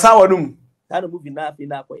 I saw one. That movie not in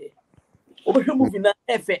that way. Over moving that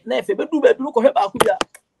effect, but do look at her.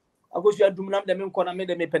 I go to do them in corner, made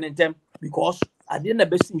them a penitent because I didn't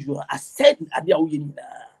best thing you. I said, I did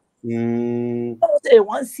say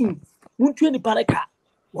one scene, won't you any panic?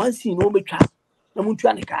 One scene, no make trap, no moon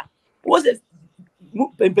tranica. Was it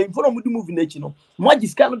painful moving nature? What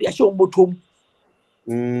is kind of the show bottom?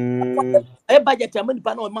 A budget, a money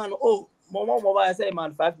panel man, oh, Mama, I say,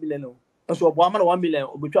 man, 5 million. So 1 million,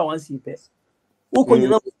 or between one scene pay. Who can you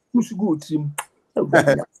know who's good?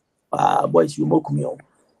 Boys, you mock me.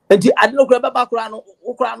 And I don't grab a background,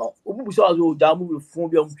 Ukrano, who saw you down with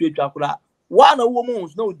phobia of future. One a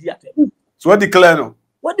woman's no dear. So what declare?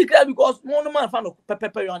 What declare because no man found a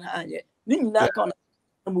pepper on her yet. Didn't that kind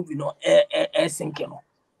of movie no air sinking.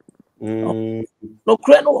 No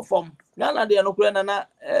crano from Nana, they are no crana.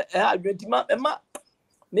 I went to Emma.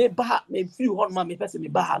 Me bah, me few hot mammy person me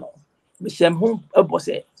bahano. Me shem home a boss.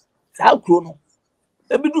 How chrono.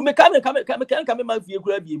 Ebi do me come my view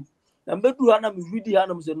grab him. And be do Hannah me ready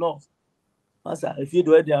Hannah say no. Master, if you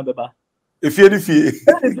do it, beba. If you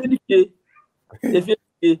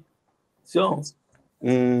so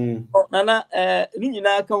Nana ni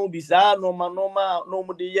na kan bi sa no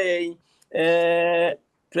mo de ye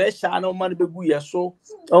pressure no man be gu yeso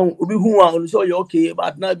obi hu an so you okay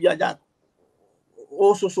but na bi aja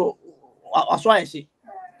so aso an she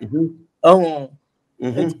no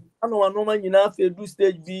man nyina fe do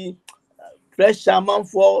stage bi pressure man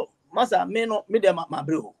for masa me no me dem ma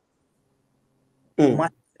bro o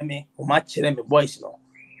ma chere me boys no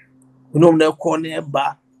no na ko na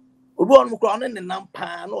ba obi on mukro on ne nam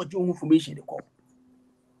pa na oje information de ko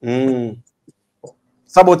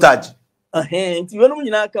sabotage nti wonu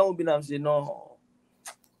nyina kan obi na say no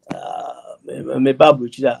me babu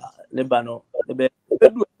chira ne ba no be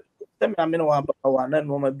do tell me am no wa na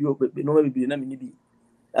no ma bi obi no ma bi na me ni bi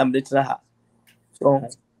am de tira ha so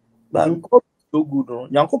ba ko so good no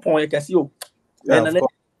yankopon ye kase o na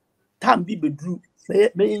tam bi bedru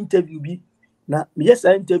me interview bi na me yes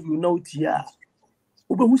interview na utia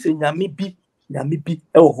obehu se nyame bi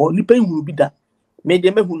e wo ho nipa nhuru bi da me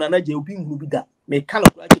de mehu na je obi nhuru bi da me ka no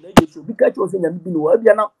kra che na je so bi ka che o se nyame bi no wa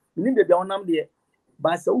bia na ni de bia onam de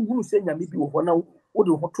ba se uhuru se nyame bi wo ho na wo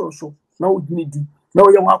de ho to so na wo gini di na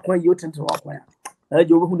wo ye wa kwan ye o tente wa kwan na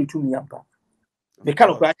je obehu ne tumi yampa me ka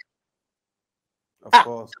no kra of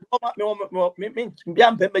course me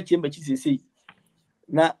bia mpa ma chi sesei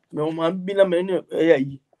na me o ma bi na me ne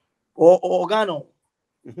yi o gano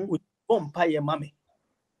bompa ye mame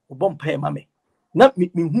bompa ye mame na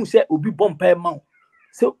me hu se obi bompa ye ma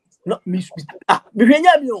so no me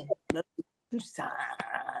hwenya mi o na susa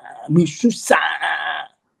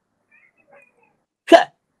ke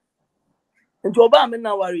nti oba me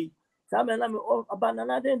na wari sa me na me abana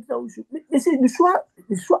na den ta usu me se ni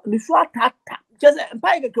swa tata just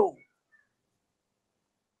mpa ye ke o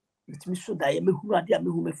me so da ye me hu ade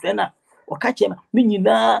me hu me frena o ka che me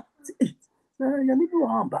nyina ya me do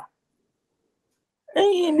hamba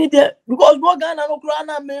me de because bo Ghana no kura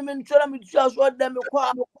na me ntwera me tua so da me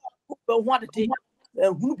kwa ho adete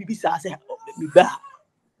hunu bibi sa se me ba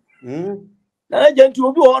na gentu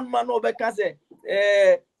obi on man no be ka se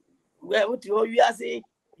we what you say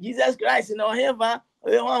Jesus Christ na o heva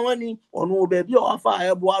we wani onu be bi o fa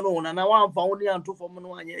ebo anu na wan fa woni anto fom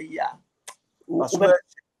no anya ya o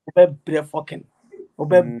be bre fucking o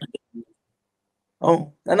be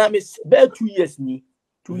na me be 2 years ni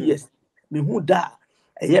 2 years me hu da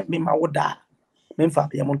eye me ma wo da me fa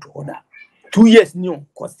be mo to da 2 years ni on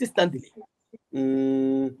consistently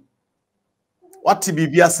what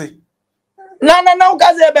bibia say na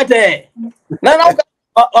uka ze bete na uka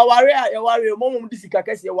aware mom disika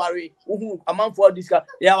kase aware uhu amanfo disika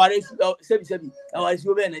ya aware sebi aware si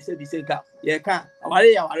obe na sebi seka ye ka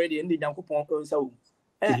aware de ndi Nyankopon nsa wo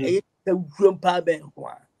e wuram pa be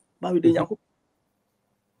ko ba we de Nyankopon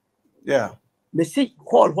yeah me see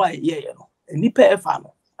call why ye no nipa e fa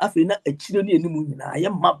no afi na akire ni enimu nyina ye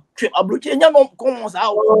ma twe abroche nya no komo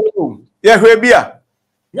sa wo ye hwe bia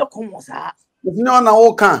nya komo sa no na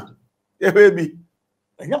wo kan ye hwe bi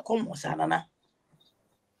nya komo sa na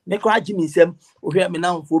me kwa jimi nsem ohwe me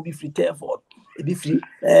na mfo bi free Telford e bi free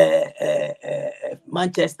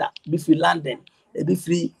Manchester bi free London e bi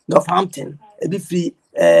free Northampton e bi free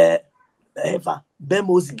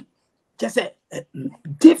Bermondsey just say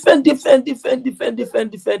different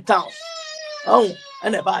towns. Oh,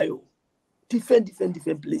 and a bio.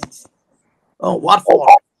 Different places. Oh, what for?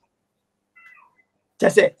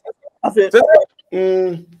 Just say. But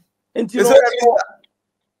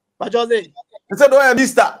just say. Instead of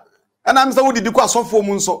Mister, and I'm so did you call so for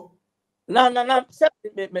Munso? No. Me say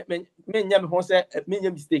me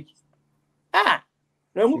mistake. Ah,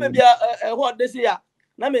 no, who maybe what this year?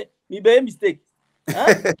 Na me be mistake.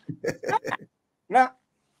 Now,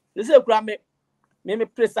 this is me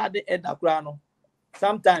press at the end of ground.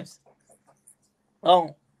 Sometimes.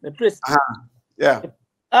 Oh, the press. Yeah.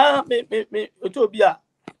 Me Utopia.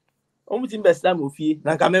 Almost in best time movie.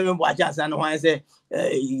 Na kameme watch us and why say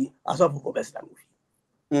I saw for best time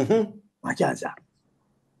movie. Watch us.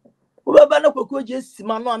 Ubaba na kokko just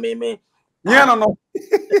mano me. Yeah, no.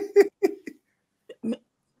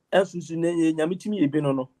 Ensusu ne nyamitimi ebe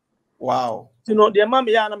no. Wow. You know, the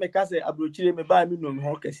mammy ya na me ka say abrochire me ba me no me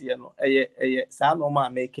ho kese no. Eye sa no ma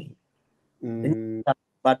making.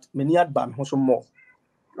 But many had ban ho so more.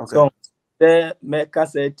 Okay. So the me ka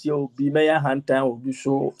say ti obi me ya hantan obi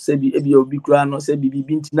so say bi ebi obi kura no say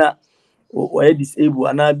bibi ntina o e disable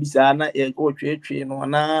ana bisa na e o twetwe no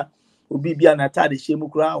na obi bia na tade shemu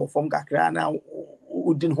kura o form kakra na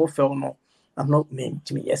udin ho fel no. I'm not meant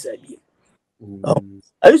to me yes I be.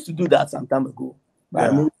 I used to do that some time ago. But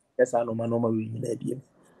I mean yes I know my normal way in idea.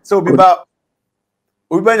 So biba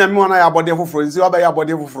obi nyame wana ya body foforo nsi oba ya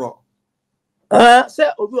body foforo.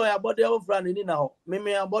 Say obi o ya body foforo ni na ho.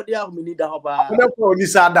 Me ya body a me ni da ho ba. Obi ko ni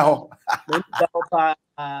sa da ho.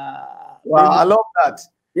 Wow, I love that.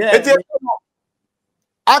 Yeah.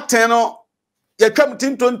 Acting no ye twam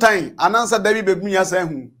tinton tan anansa dabi begum ya san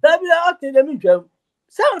hu. Dabi acting dem twam.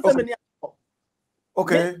 Sound family.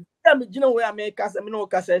 Okay. You know where I make us, I no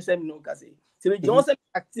case, I no case. So you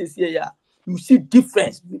practice here, you see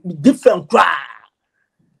different cry.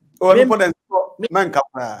 Oh, man,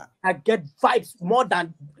 I get vibes more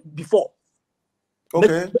than before.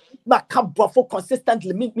 Okay. My camp for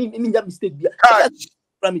consistently me mistake.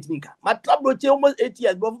 My trouble almost 8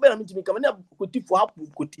 years, but I'm to me coming up for Hapu.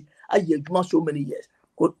 I hear so many years.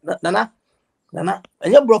 Nana, and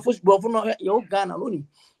your brother's brother, your gun alone.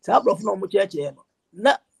 So I brought no much here.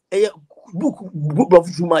 Na book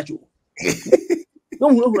of too much.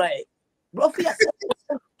 No, right. Bro,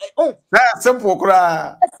 oh, that's simple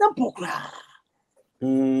cry. Simple cry.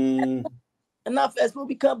 And now first will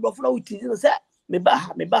become buffalo with it. Me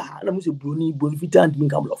baha, and I was a bruni, bonfita, and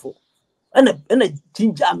become buffalo. And a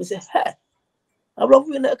ginger, I say, hey, I love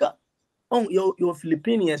you, Neka. Oh, your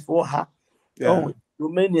Filipinos for her. Oh,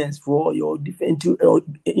 Romanians for your different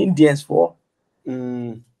Indians for.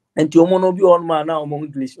 And your mono be on man now among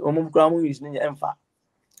English, among grammar is near Empha.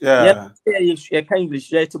 Yeah, you can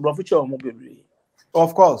English, yet to profit your mobile.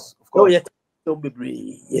 Of course. Oh, yet, don't be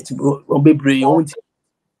brave, yet to be brave.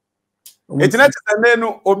 It's not a man,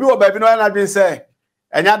 Obi or baby, no, and I've been say,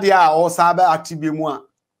 and yet they are all saber active be more.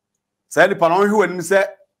 Say the Palon who and say,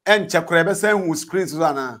 and Chakrebe saying who screens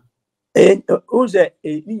Anna. And who's a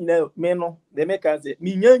man, they make us a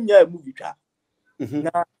million movie trap.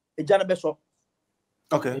 Now, a Jana Bessop.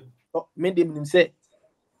 Okay. Made him say,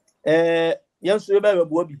 young Sir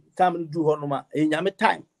Bobby, time to do honoma, a yammy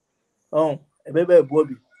time. Oh, a baby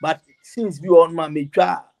Bobby. But since we on my may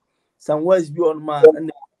try, some words be on my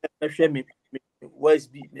and share me, words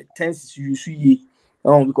be the tenses you see.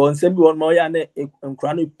 Oh, because send me on my and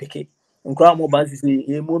cranny picket and crown more bands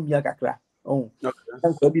a more miacra. Oh,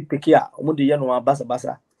 and could be picky out, the young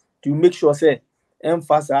bassa to make sure, say,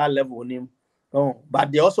 emphasize our level on him. Oh,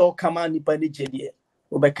 but they also come on the penny JD.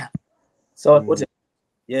 Obeka. So what?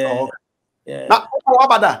 Yeah. Now, what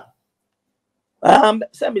about that?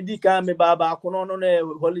 Send me dika me baba kono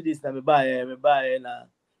no holidays na me buy na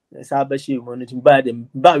sabashi money to buy them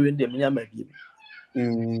when them nyama bi.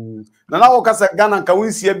 Na na wo kasa Ghana ka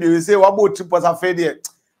wonsia bi we say wa bo trip was afed here.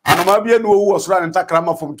 Anoma bi enu owu osura nta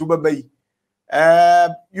krama from to baba yi.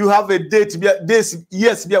 You have a date days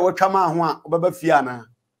years bi a we twama ho a baba fia na.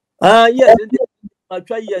 Yes. I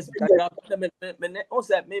try yes me on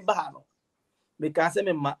say me ba no because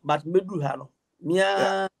me but me do ha no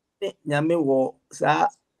mia nyame wo sa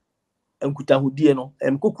enkuta hodie no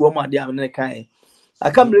emkokuo mo ade am ne kan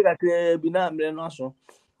aka mre kakra bi na mre no aso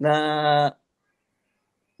na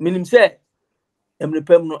minim say emre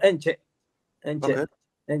pam no enche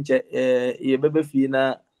ye bebe fi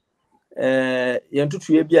na ye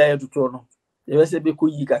ntutu ye bia ye tutu no ye be say be ko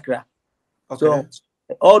yi kakra. So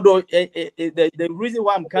although the reason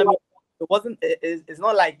why I'm coming, it's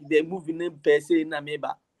not like they're moving in per se na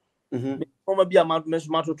meba. Mama be amount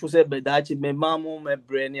to say but that me mamu me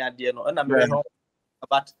brain idea no na me no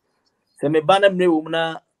but Se me ba na mne wo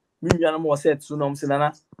na me nua no mo set so no mo se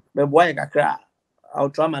nana me boa ye kakra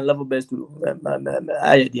I'll try my level best to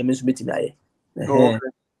aye the me so betimi aye.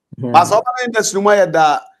 But so many industry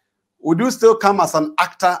that would you still come as an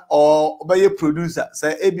actor or be a producer?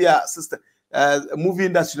 Say ABA sister movie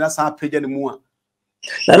industry na sa page anymore.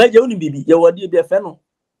 Na je oni bibi ye wodi be fe no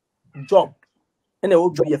job and e wo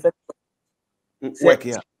bi ye fe work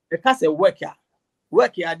here. The case work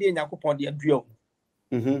here dey Yakopon dey adua.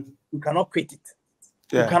 You cannot quit it.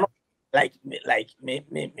 You cannot like me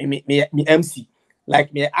MC,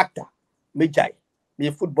 like me actor, me jai,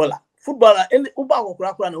 me footballer. Footballer any uba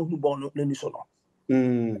kokura na hu ball no ni so no.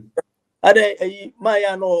 Ade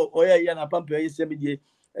my no oya ya na pampe yi se me die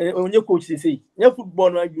onye coach say nya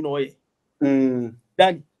football no adu no oye.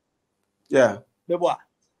 Danny. Yeah. Beboa.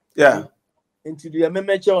 Yeah. Into the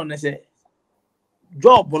memeche on say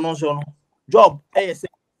job no so no. Job say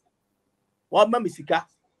one mama sika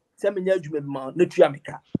say me nya adwuma bi ma na tua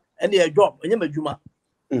meka. And your job enya madwuma.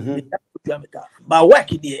 But work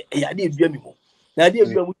dey ya dey adua mi mo. Na dey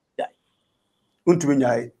adua mu die. Untumi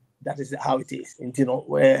nyai. That is how it is. You know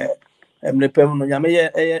where mlepem no nyame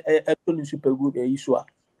e super good e isua.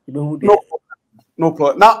 No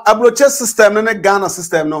problem. Now abroche system no Ghana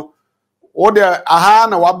system no. What there aha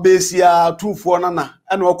na wa base ya Otumfour Nana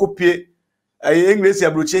and wa kopie English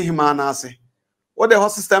abroche hima na ase. What the whole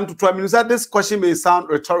system to try me that this question may sound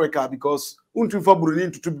rhetorical because Otumfour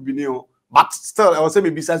Bruni to bibini o. But still I was say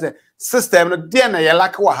maybe say system no dey na ye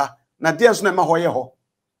lack wa ha. Na dey so na ma ho ye ho.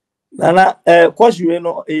 Nana question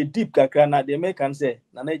no a deep kakra na the American say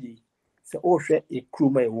nana ji say o hwe e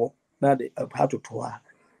kruma e wo na de how to toa.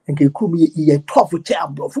 Nke kruma ye tough chair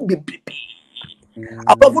bro fu be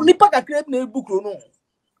abofo nipa kakra na ebukro no.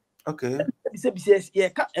 Okay. Bisa ye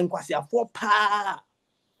ka enkwasiafo pa.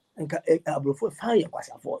 Enka abofo fa ye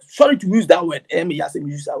enkwasiafo. Sorry to use that word. Me ya say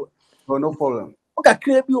me use that word. Oh, no problem. O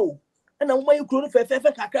kakra bi o. Na wo maye kro no fe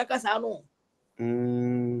kakra kasa no.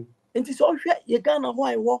 Enti so hwe ye Ghana ho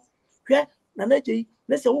ai wo. Hwe na na je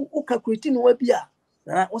na se wo calculate no wa bia.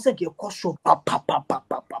 Na wo se ke koso pa.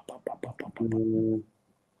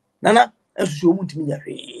 Nana esusu mu ntimi nya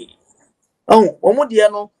hwe. Omo de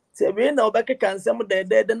no se we na obekeka nsem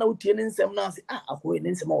de na utie ne nsem na se akoe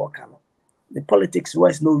ne nsem waka no. The politics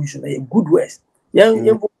was no use na good words. Yan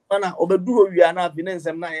na obeduro wi na afi ne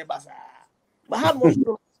nsem na ye basa. But how much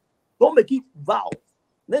don't make it vow.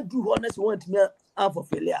 Let do honest want me out for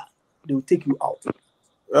failure. They will take you out.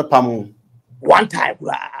 One time.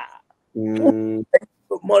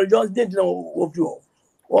 More just didn't know of you.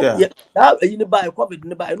 Yeah, now you buy COVID in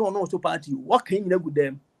the buy no to party. What can you with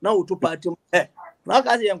them? Now to party. Now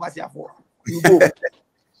I am quite for you go.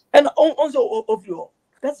 And also of you.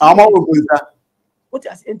 That's what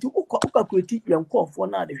has into Uka critique young call for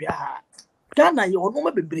now. If you are Ghana, you will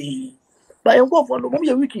not be brave. But you go for no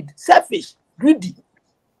more wicked, selfish, greedy.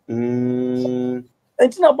 And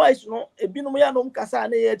Tina boys no, a binomia no cassa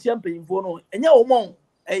and a champion for no, and your mom,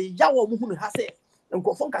 a young woman who has it, and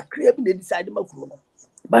go for a crib and they decide to make room.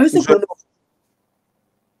 But it's a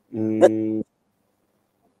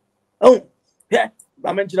oh, yeah,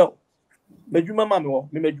 I mentioned, Majuma Mamma,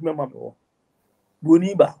 Majuma Mamma,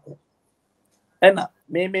 Buniba, and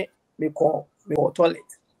me call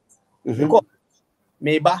toilet,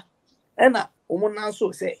 me ba, and woman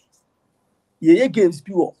so say, ye games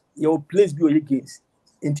pure, your place be your games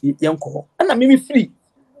into young call, and I mean free.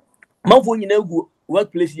 Mouth you know,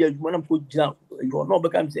 workplace here, you want to put down, you are not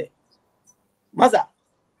become say, Mother,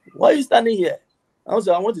 why are you standing here?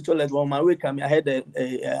 Also, I want to toilet on my way coming. I had an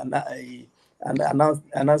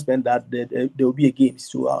announcement that there will be a game,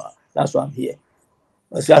 so that's why I'm here.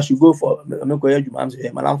 So I should go for my uncle.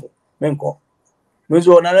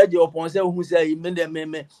 So another day upon say who say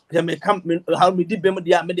me come how me deep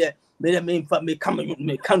me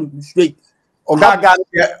come straight. Oh God,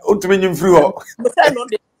 ultimately through. But I know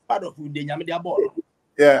the part of the Yamada ball.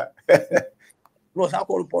 Yeah. No, I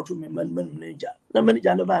call report to me manager. No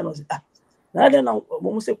manager no man was I don't know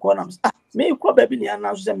when say corners. Me ko baby ni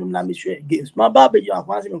announce them na me share games. My baby you are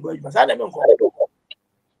passing me go but I don't call.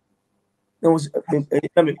 No was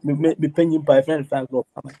me penny by friend fan club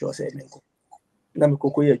amateur say me ko. Na me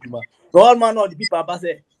koko ye adwuma. All man all the people about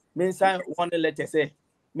say me sign one letter say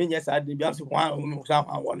me yes I dey be am say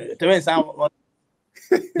one letter. Sign one.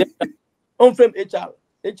 On from HR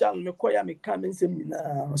me koya me kan nsem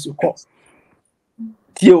na so ko.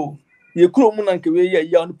 Tio ye kuro mu na nke we ye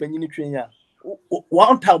ya no panyin twen ya.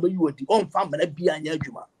 One time you were the on farm na bia anya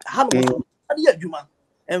adwuma. Ha no ade adwuma.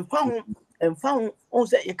 Emfa ho on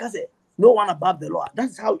say you can say no one above the law.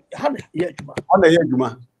 That's how ye adwuma. On the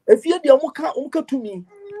adwuma. If you dey omuka to me,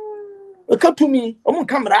 omu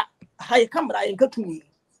kamera high camera in Katumi.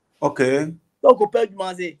 Okay. So compared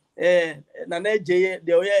to say, Nana J,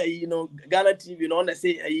 you know, Ghana TV, on the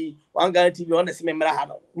say, one Ghana TV on the same member.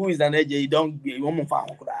 Who is Nana J? Don't be a woman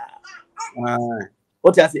found.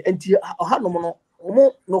 What I say, and I had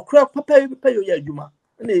no crap, papa, pay your Juma,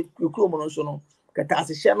 and they come on so no,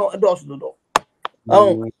 Catasi channel, a door to the door.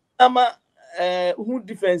 Oh, Ama, who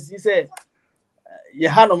defense, he said, you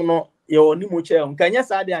had no, your new chair, can you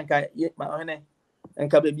say, and can yet my honey,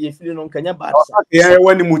 and can be a feeling on Kenya bad. Yeah,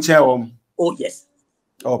 when you much. Oh, yes.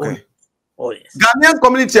 Okay. Oh, yes. Ghanaian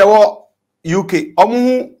community or UK,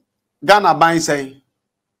 Ghana by say.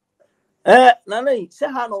 Nana, say,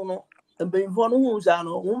 no, and being for no,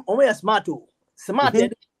 only smart, smart,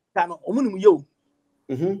 can only you.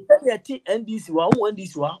 NDC one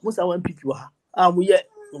this one, most I want people. We yet,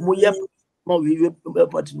 we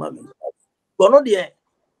but mammy. But no, dear,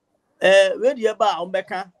 ready about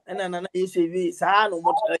Becca and another ACV, Sano,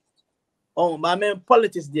 oh, my man,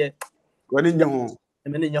 politics, dear. When in your home.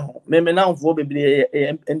 In your home, maybe now for baby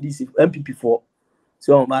NDC MPP4.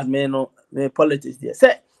 So, my man, no politics, dear.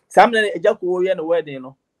 Say, some Agyapong and a wedding,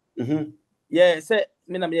 no. Yeah, say,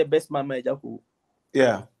 me, I'm your best man, Agyapong.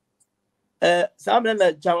 Yeah. Some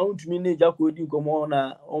challenge to me, Jaco, you come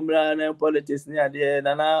on, Ombra and politics near there,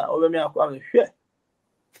 Nana, over me, I'm here.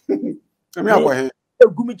 I mean,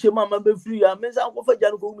 Gumiche, mamma, be free. I mean, I'm for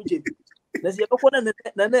Jan Gumiche. There's a one and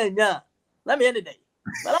Nana, let me any day.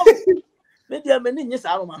 Maybe I'm in yes,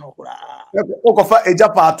 I don't know.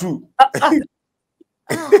 Agyapong too.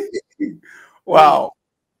 Wow.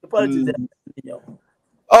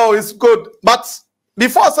 Oh, it's good. But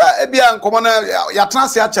before sir, Ebia and Commander, ya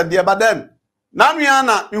transiacha there, but then now we are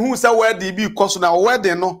not who say where the be cost now, where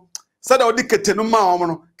they know. Said the dictate no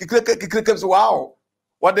man, wow.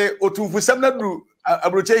 What they Otumfour Nana do,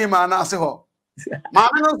 abroche him and answer her.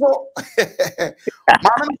 Mamma, so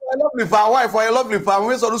Mamma, I lovely for a wife, or a lovely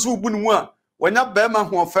family, so who bunwa when you bear man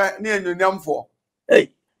who fair near your name for.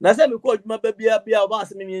 Hey, now say me quote my baby up here,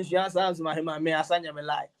 was me, she answers my me, I sang me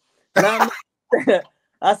lie. Now,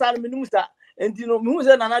 I saw me nusa. And you know, who's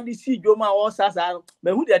another see Joma or Sasa,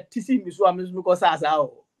 but who that TC me so I'm because Sasa.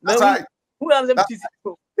 Who has them TC?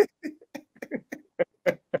 Oh,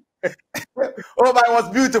 but it was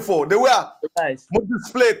beautiful. They were Nice.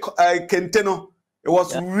 Display Kenteno. It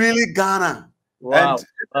was really Ghana. Wow.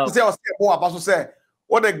 And say I was say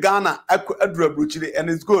what the Ghana I could and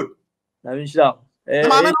it's good. Now we shall.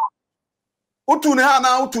 Utune ha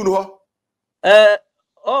na utune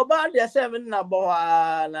Oh, but there's 7 na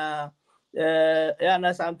na. Yeah,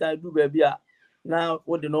 na sometimes do baby. Now,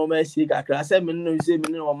 what the normal see, I said, me say, me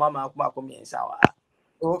no mama, come in sour.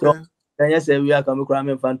 Okay. Can you say we are coming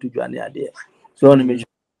from fan to join the idea? So,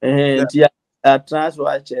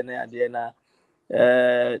 transfer chain idea now.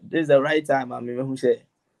 This is the right time. I mean, who say,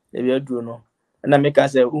 if you do no, and I make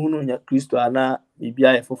us say, who know Christo, and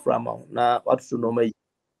BBI for Frama, now what to know me.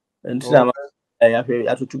 And some I have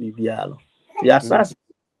to be BBI. Yes,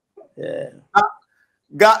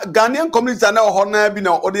 Ghanaian communities are now honor be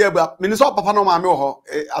now Odiaba. Minnesota Papa no Mamo.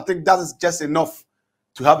 I think that is just enough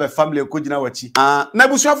to have a family of Kujina Wachi.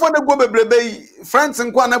 Nabusha for the Gobe friends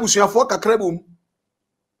and Kwa Nabusha for Kakrebum.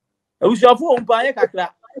 Busha for Umpire Kakra.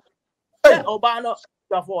 Obano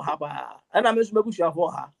for her. And I miss Busha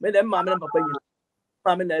for her. Made them mamma and papa.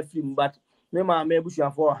 Mamma and film, but me mamma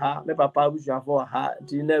Busha for her, me papa Busha for her,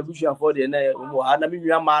 Tina Busha for the name, and I mean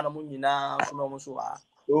your man Munina, no so.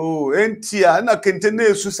 Oh, entia na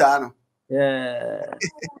kentene susano. Yeah.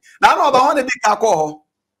 Na no ba won de alcohol.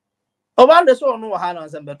 Oban de so no ha na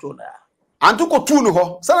sembeto na. Antu ko tu no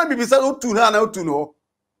ho. Sana bibi sa o tu na na o tu no ho.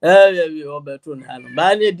 We obeto na no.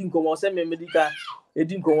 Ba na edi nkomo se me medical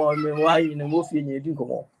edi nkomo me wa yi na mo fie nya edi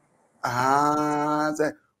nkomo. Ah,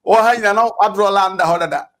 say o ha nya na adro land ho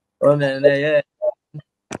dada. Oh yeah.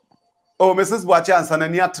 Oh, Mrs. Boachi ansa na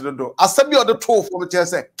ni atredo. Asabi o de to fo me che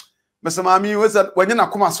say. Mr. Mami was when you na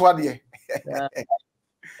kuma so de.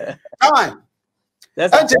 Come on.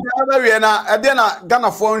 That's we na e na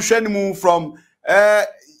Ghana for nhwe mu from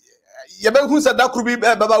ye be hu say da kru bi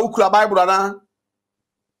baba ukura Bible na.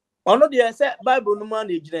 Ono de say Bible no man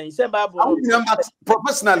ejina, say Bible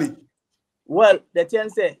professionally. Well, the thing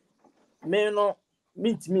say me no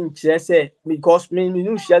meet say because me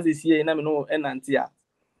no share this year na me no enantia.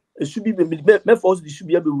 It should be me force the should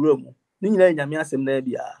be room. Ni nyina nyame asem na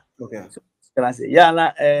bia. Okay. So, can I say ya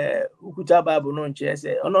na ukuta Bible no nche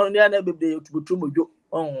say ono ni na bebe otubutu mojo.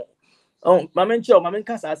 Oh, mama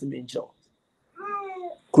nka sa asem nche.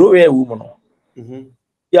 Kro we wu mo no.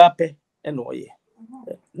 Ya pe eno ye.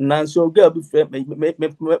 Na so girl be me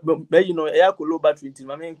you know ya ko low battery nti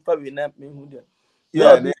mama nfa we na me hu de.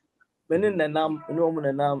 Yeah, Menin na nam no mu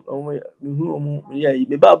na nam hu omu yeah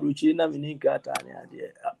me ba bruchi na me ni gata ne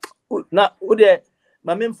ade na wo de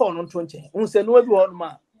ma me mfa no nto nche hu se no bi ho no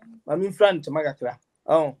ma me mfra nte magakra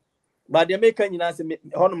oh ba de me kan nyina se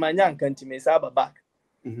ho no ma nya nkanti me sa back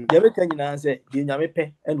de me kan nyina se de nyame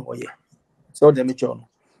pe e no ye so de me cho no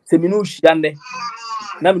se me no hia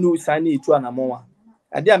na me no sane etu anamonwa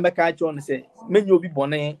ade a me ka cho no se menyo obi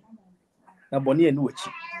bone na bone enu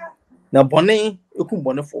wachi na bone ekum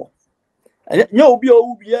bone fo nya obi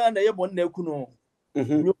bia na ye bone na eku no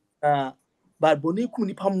na bad bone eku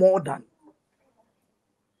nipa more than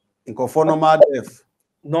for normal death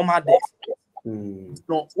no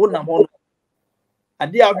una ho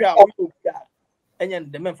ade ahwe a wo obi a enya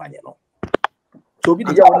de memfa nye no so obi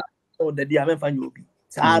de ya wo de dia memfa nye obi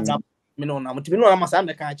saa da me no na mutimi no na masa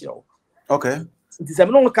me ka kire wo okay nti se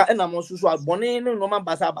me no ka na mo so bone no ma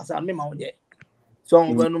basa me ma wo ye so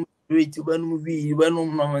ngwanu wait ngwanu wi ngwanu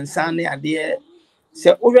no nsane ade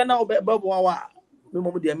se ohwe na obebo wa me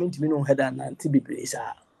mo de mintimi no header na nti bebre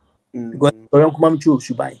saa because so yon kuma mchu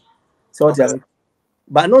subai so what ya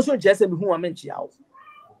but no so je se me hu amenchi yawo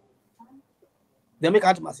they make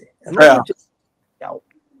out ma say no so yawo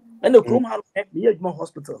and the chrome have me aduma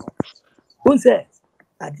hospital who say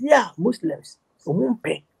adia muslims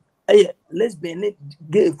omumpe lesbian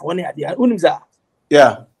gay for ne adia unimza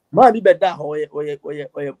yeah ma bi beda oye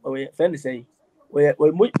friend say oye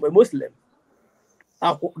muslim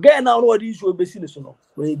gay na no odi so besi ne so no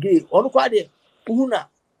oye gay onu kwa de uhuna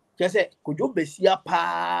kese kojo besia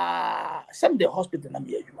pa some the hospital na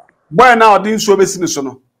me aduma boy na odi so besi ne so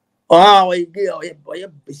no oye gay oye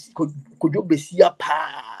besi kojo besia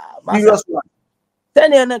pa masa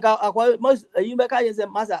tene na ka akwa most you make I say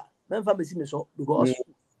masa memfa besi me so because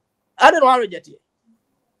I don't want to reject it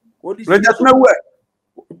reject na we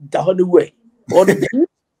da ho the way or the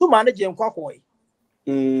to manage en kwakoi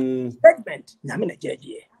judgment na me na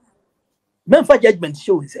judge memfa judgment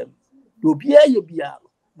show himself do bia ye bia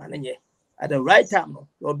mananye at the right time no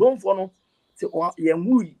you don't for no say ye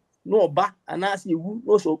nwu no oba anase ewu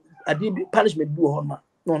no so ade punishment bi ho ma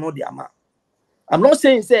no the ama I'm not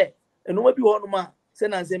saying say no ma bi ho no ma say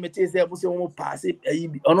na say me say mo say mo pass it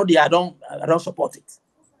no the I don't support it.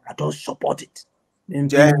 I don't support it.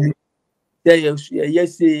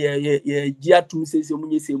 Yes, yeah, to say so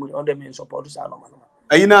many say on the main support us no.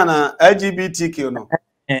 Ayina na LGBTQ no.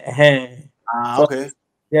 Okay.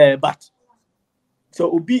 Yeah, but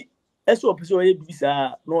so obi eso person e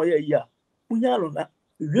bisa no ya ya. Unya no na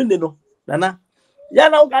wiende no nana. Ya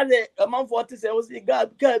na uka say man 40 say o say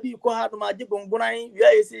God ka bi ko ha no ma Agyapong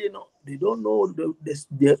ya say no. They don't know the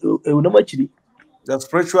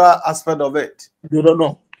spiritual aspect of it. They don't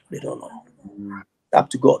know. Up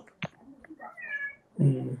to God.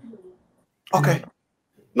 Okay.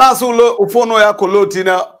 Now so Otumfour ya koloti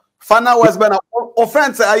na final words bana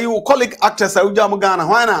offense are you colleague actors are uja Ghana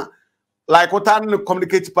why na like what time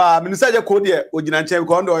communicate pa minister je code e ogina nche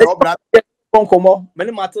ko ndo yo bra bon komo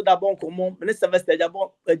meni Matilda bon komo meni Sylvester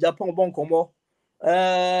Agyapong bon komo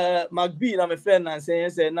Magbi na me friend na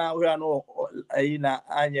say na we no ayi na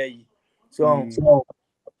anya yi so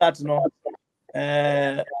that no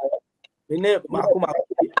meni makuma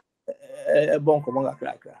bon komo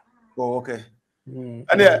gakra. Oh, okay.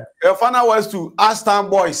 And yeah, your final was to Aston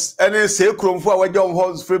boys. And then say Kromfo we John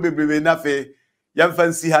Halls free baby na fe. Yam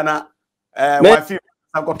fancy hana wife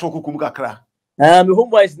I got talk kum kakra. Me home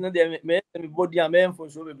boys na dey me body am me for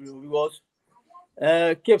so baby because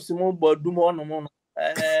keeps mo bodum on mo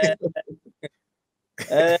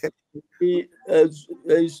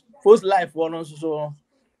first life one so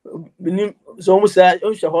so mo say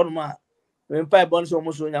o hwe ho no ma me pai bon so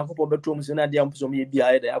mo so Yakobon betom se na dia mo so me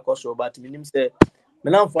bia dey akoso but minim say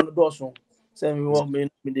me na mfo no do so say me wo me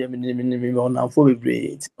on amfo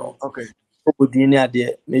bebre okay obodi ni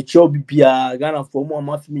ade me cho bibia Ghana for mo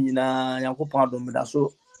amafi nyina Yakobon adom da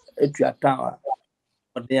so etuata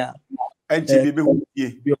ode a enche bibe hu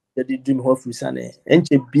bi de dream ho frusane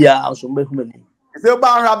enche bia so mbe humani say ba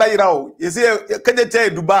hwa ba yira o you say kede tell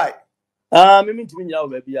Dubai me mintimi nyira o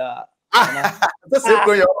ba bia that's it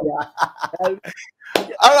go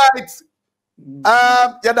all right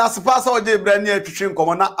yeah that's the pass oje brand near twitwe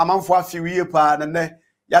nkomo na amanfo afi wie pa na ne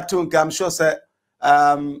yato nka I'm sure say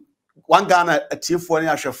one Ghana atiefo ne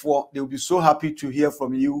ahwefo they will be so happy to hear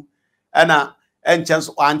from you and chance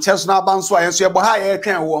na banso ayenso ebo ha ye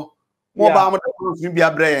twen wo mo ba mo da bi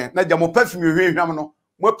abre na ja mo perfume hwehwam no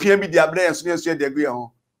mo pia bi di abre so ne so de agu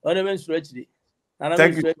ho on the stretch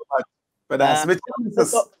thank you so much but that's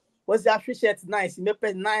what's that shirt nice me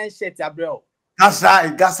pe nice shirt abre that's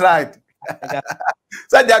right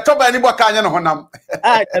so they are talking anybody can no honam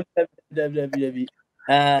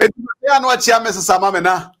ya no achia mesesa ma me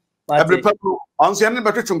na ebrepam onso ye ne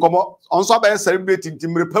betwetwe nkomo onso aba celebrate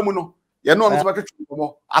ntimrepam no ye no onso betwetwe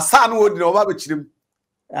nkomo asa no odi na oba bechirim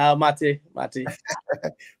Mate.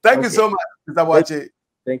 Thank you so much, Mr. Wache.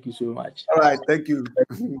 Thank you so much. All right, thank you.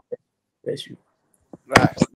 Bless you. Right.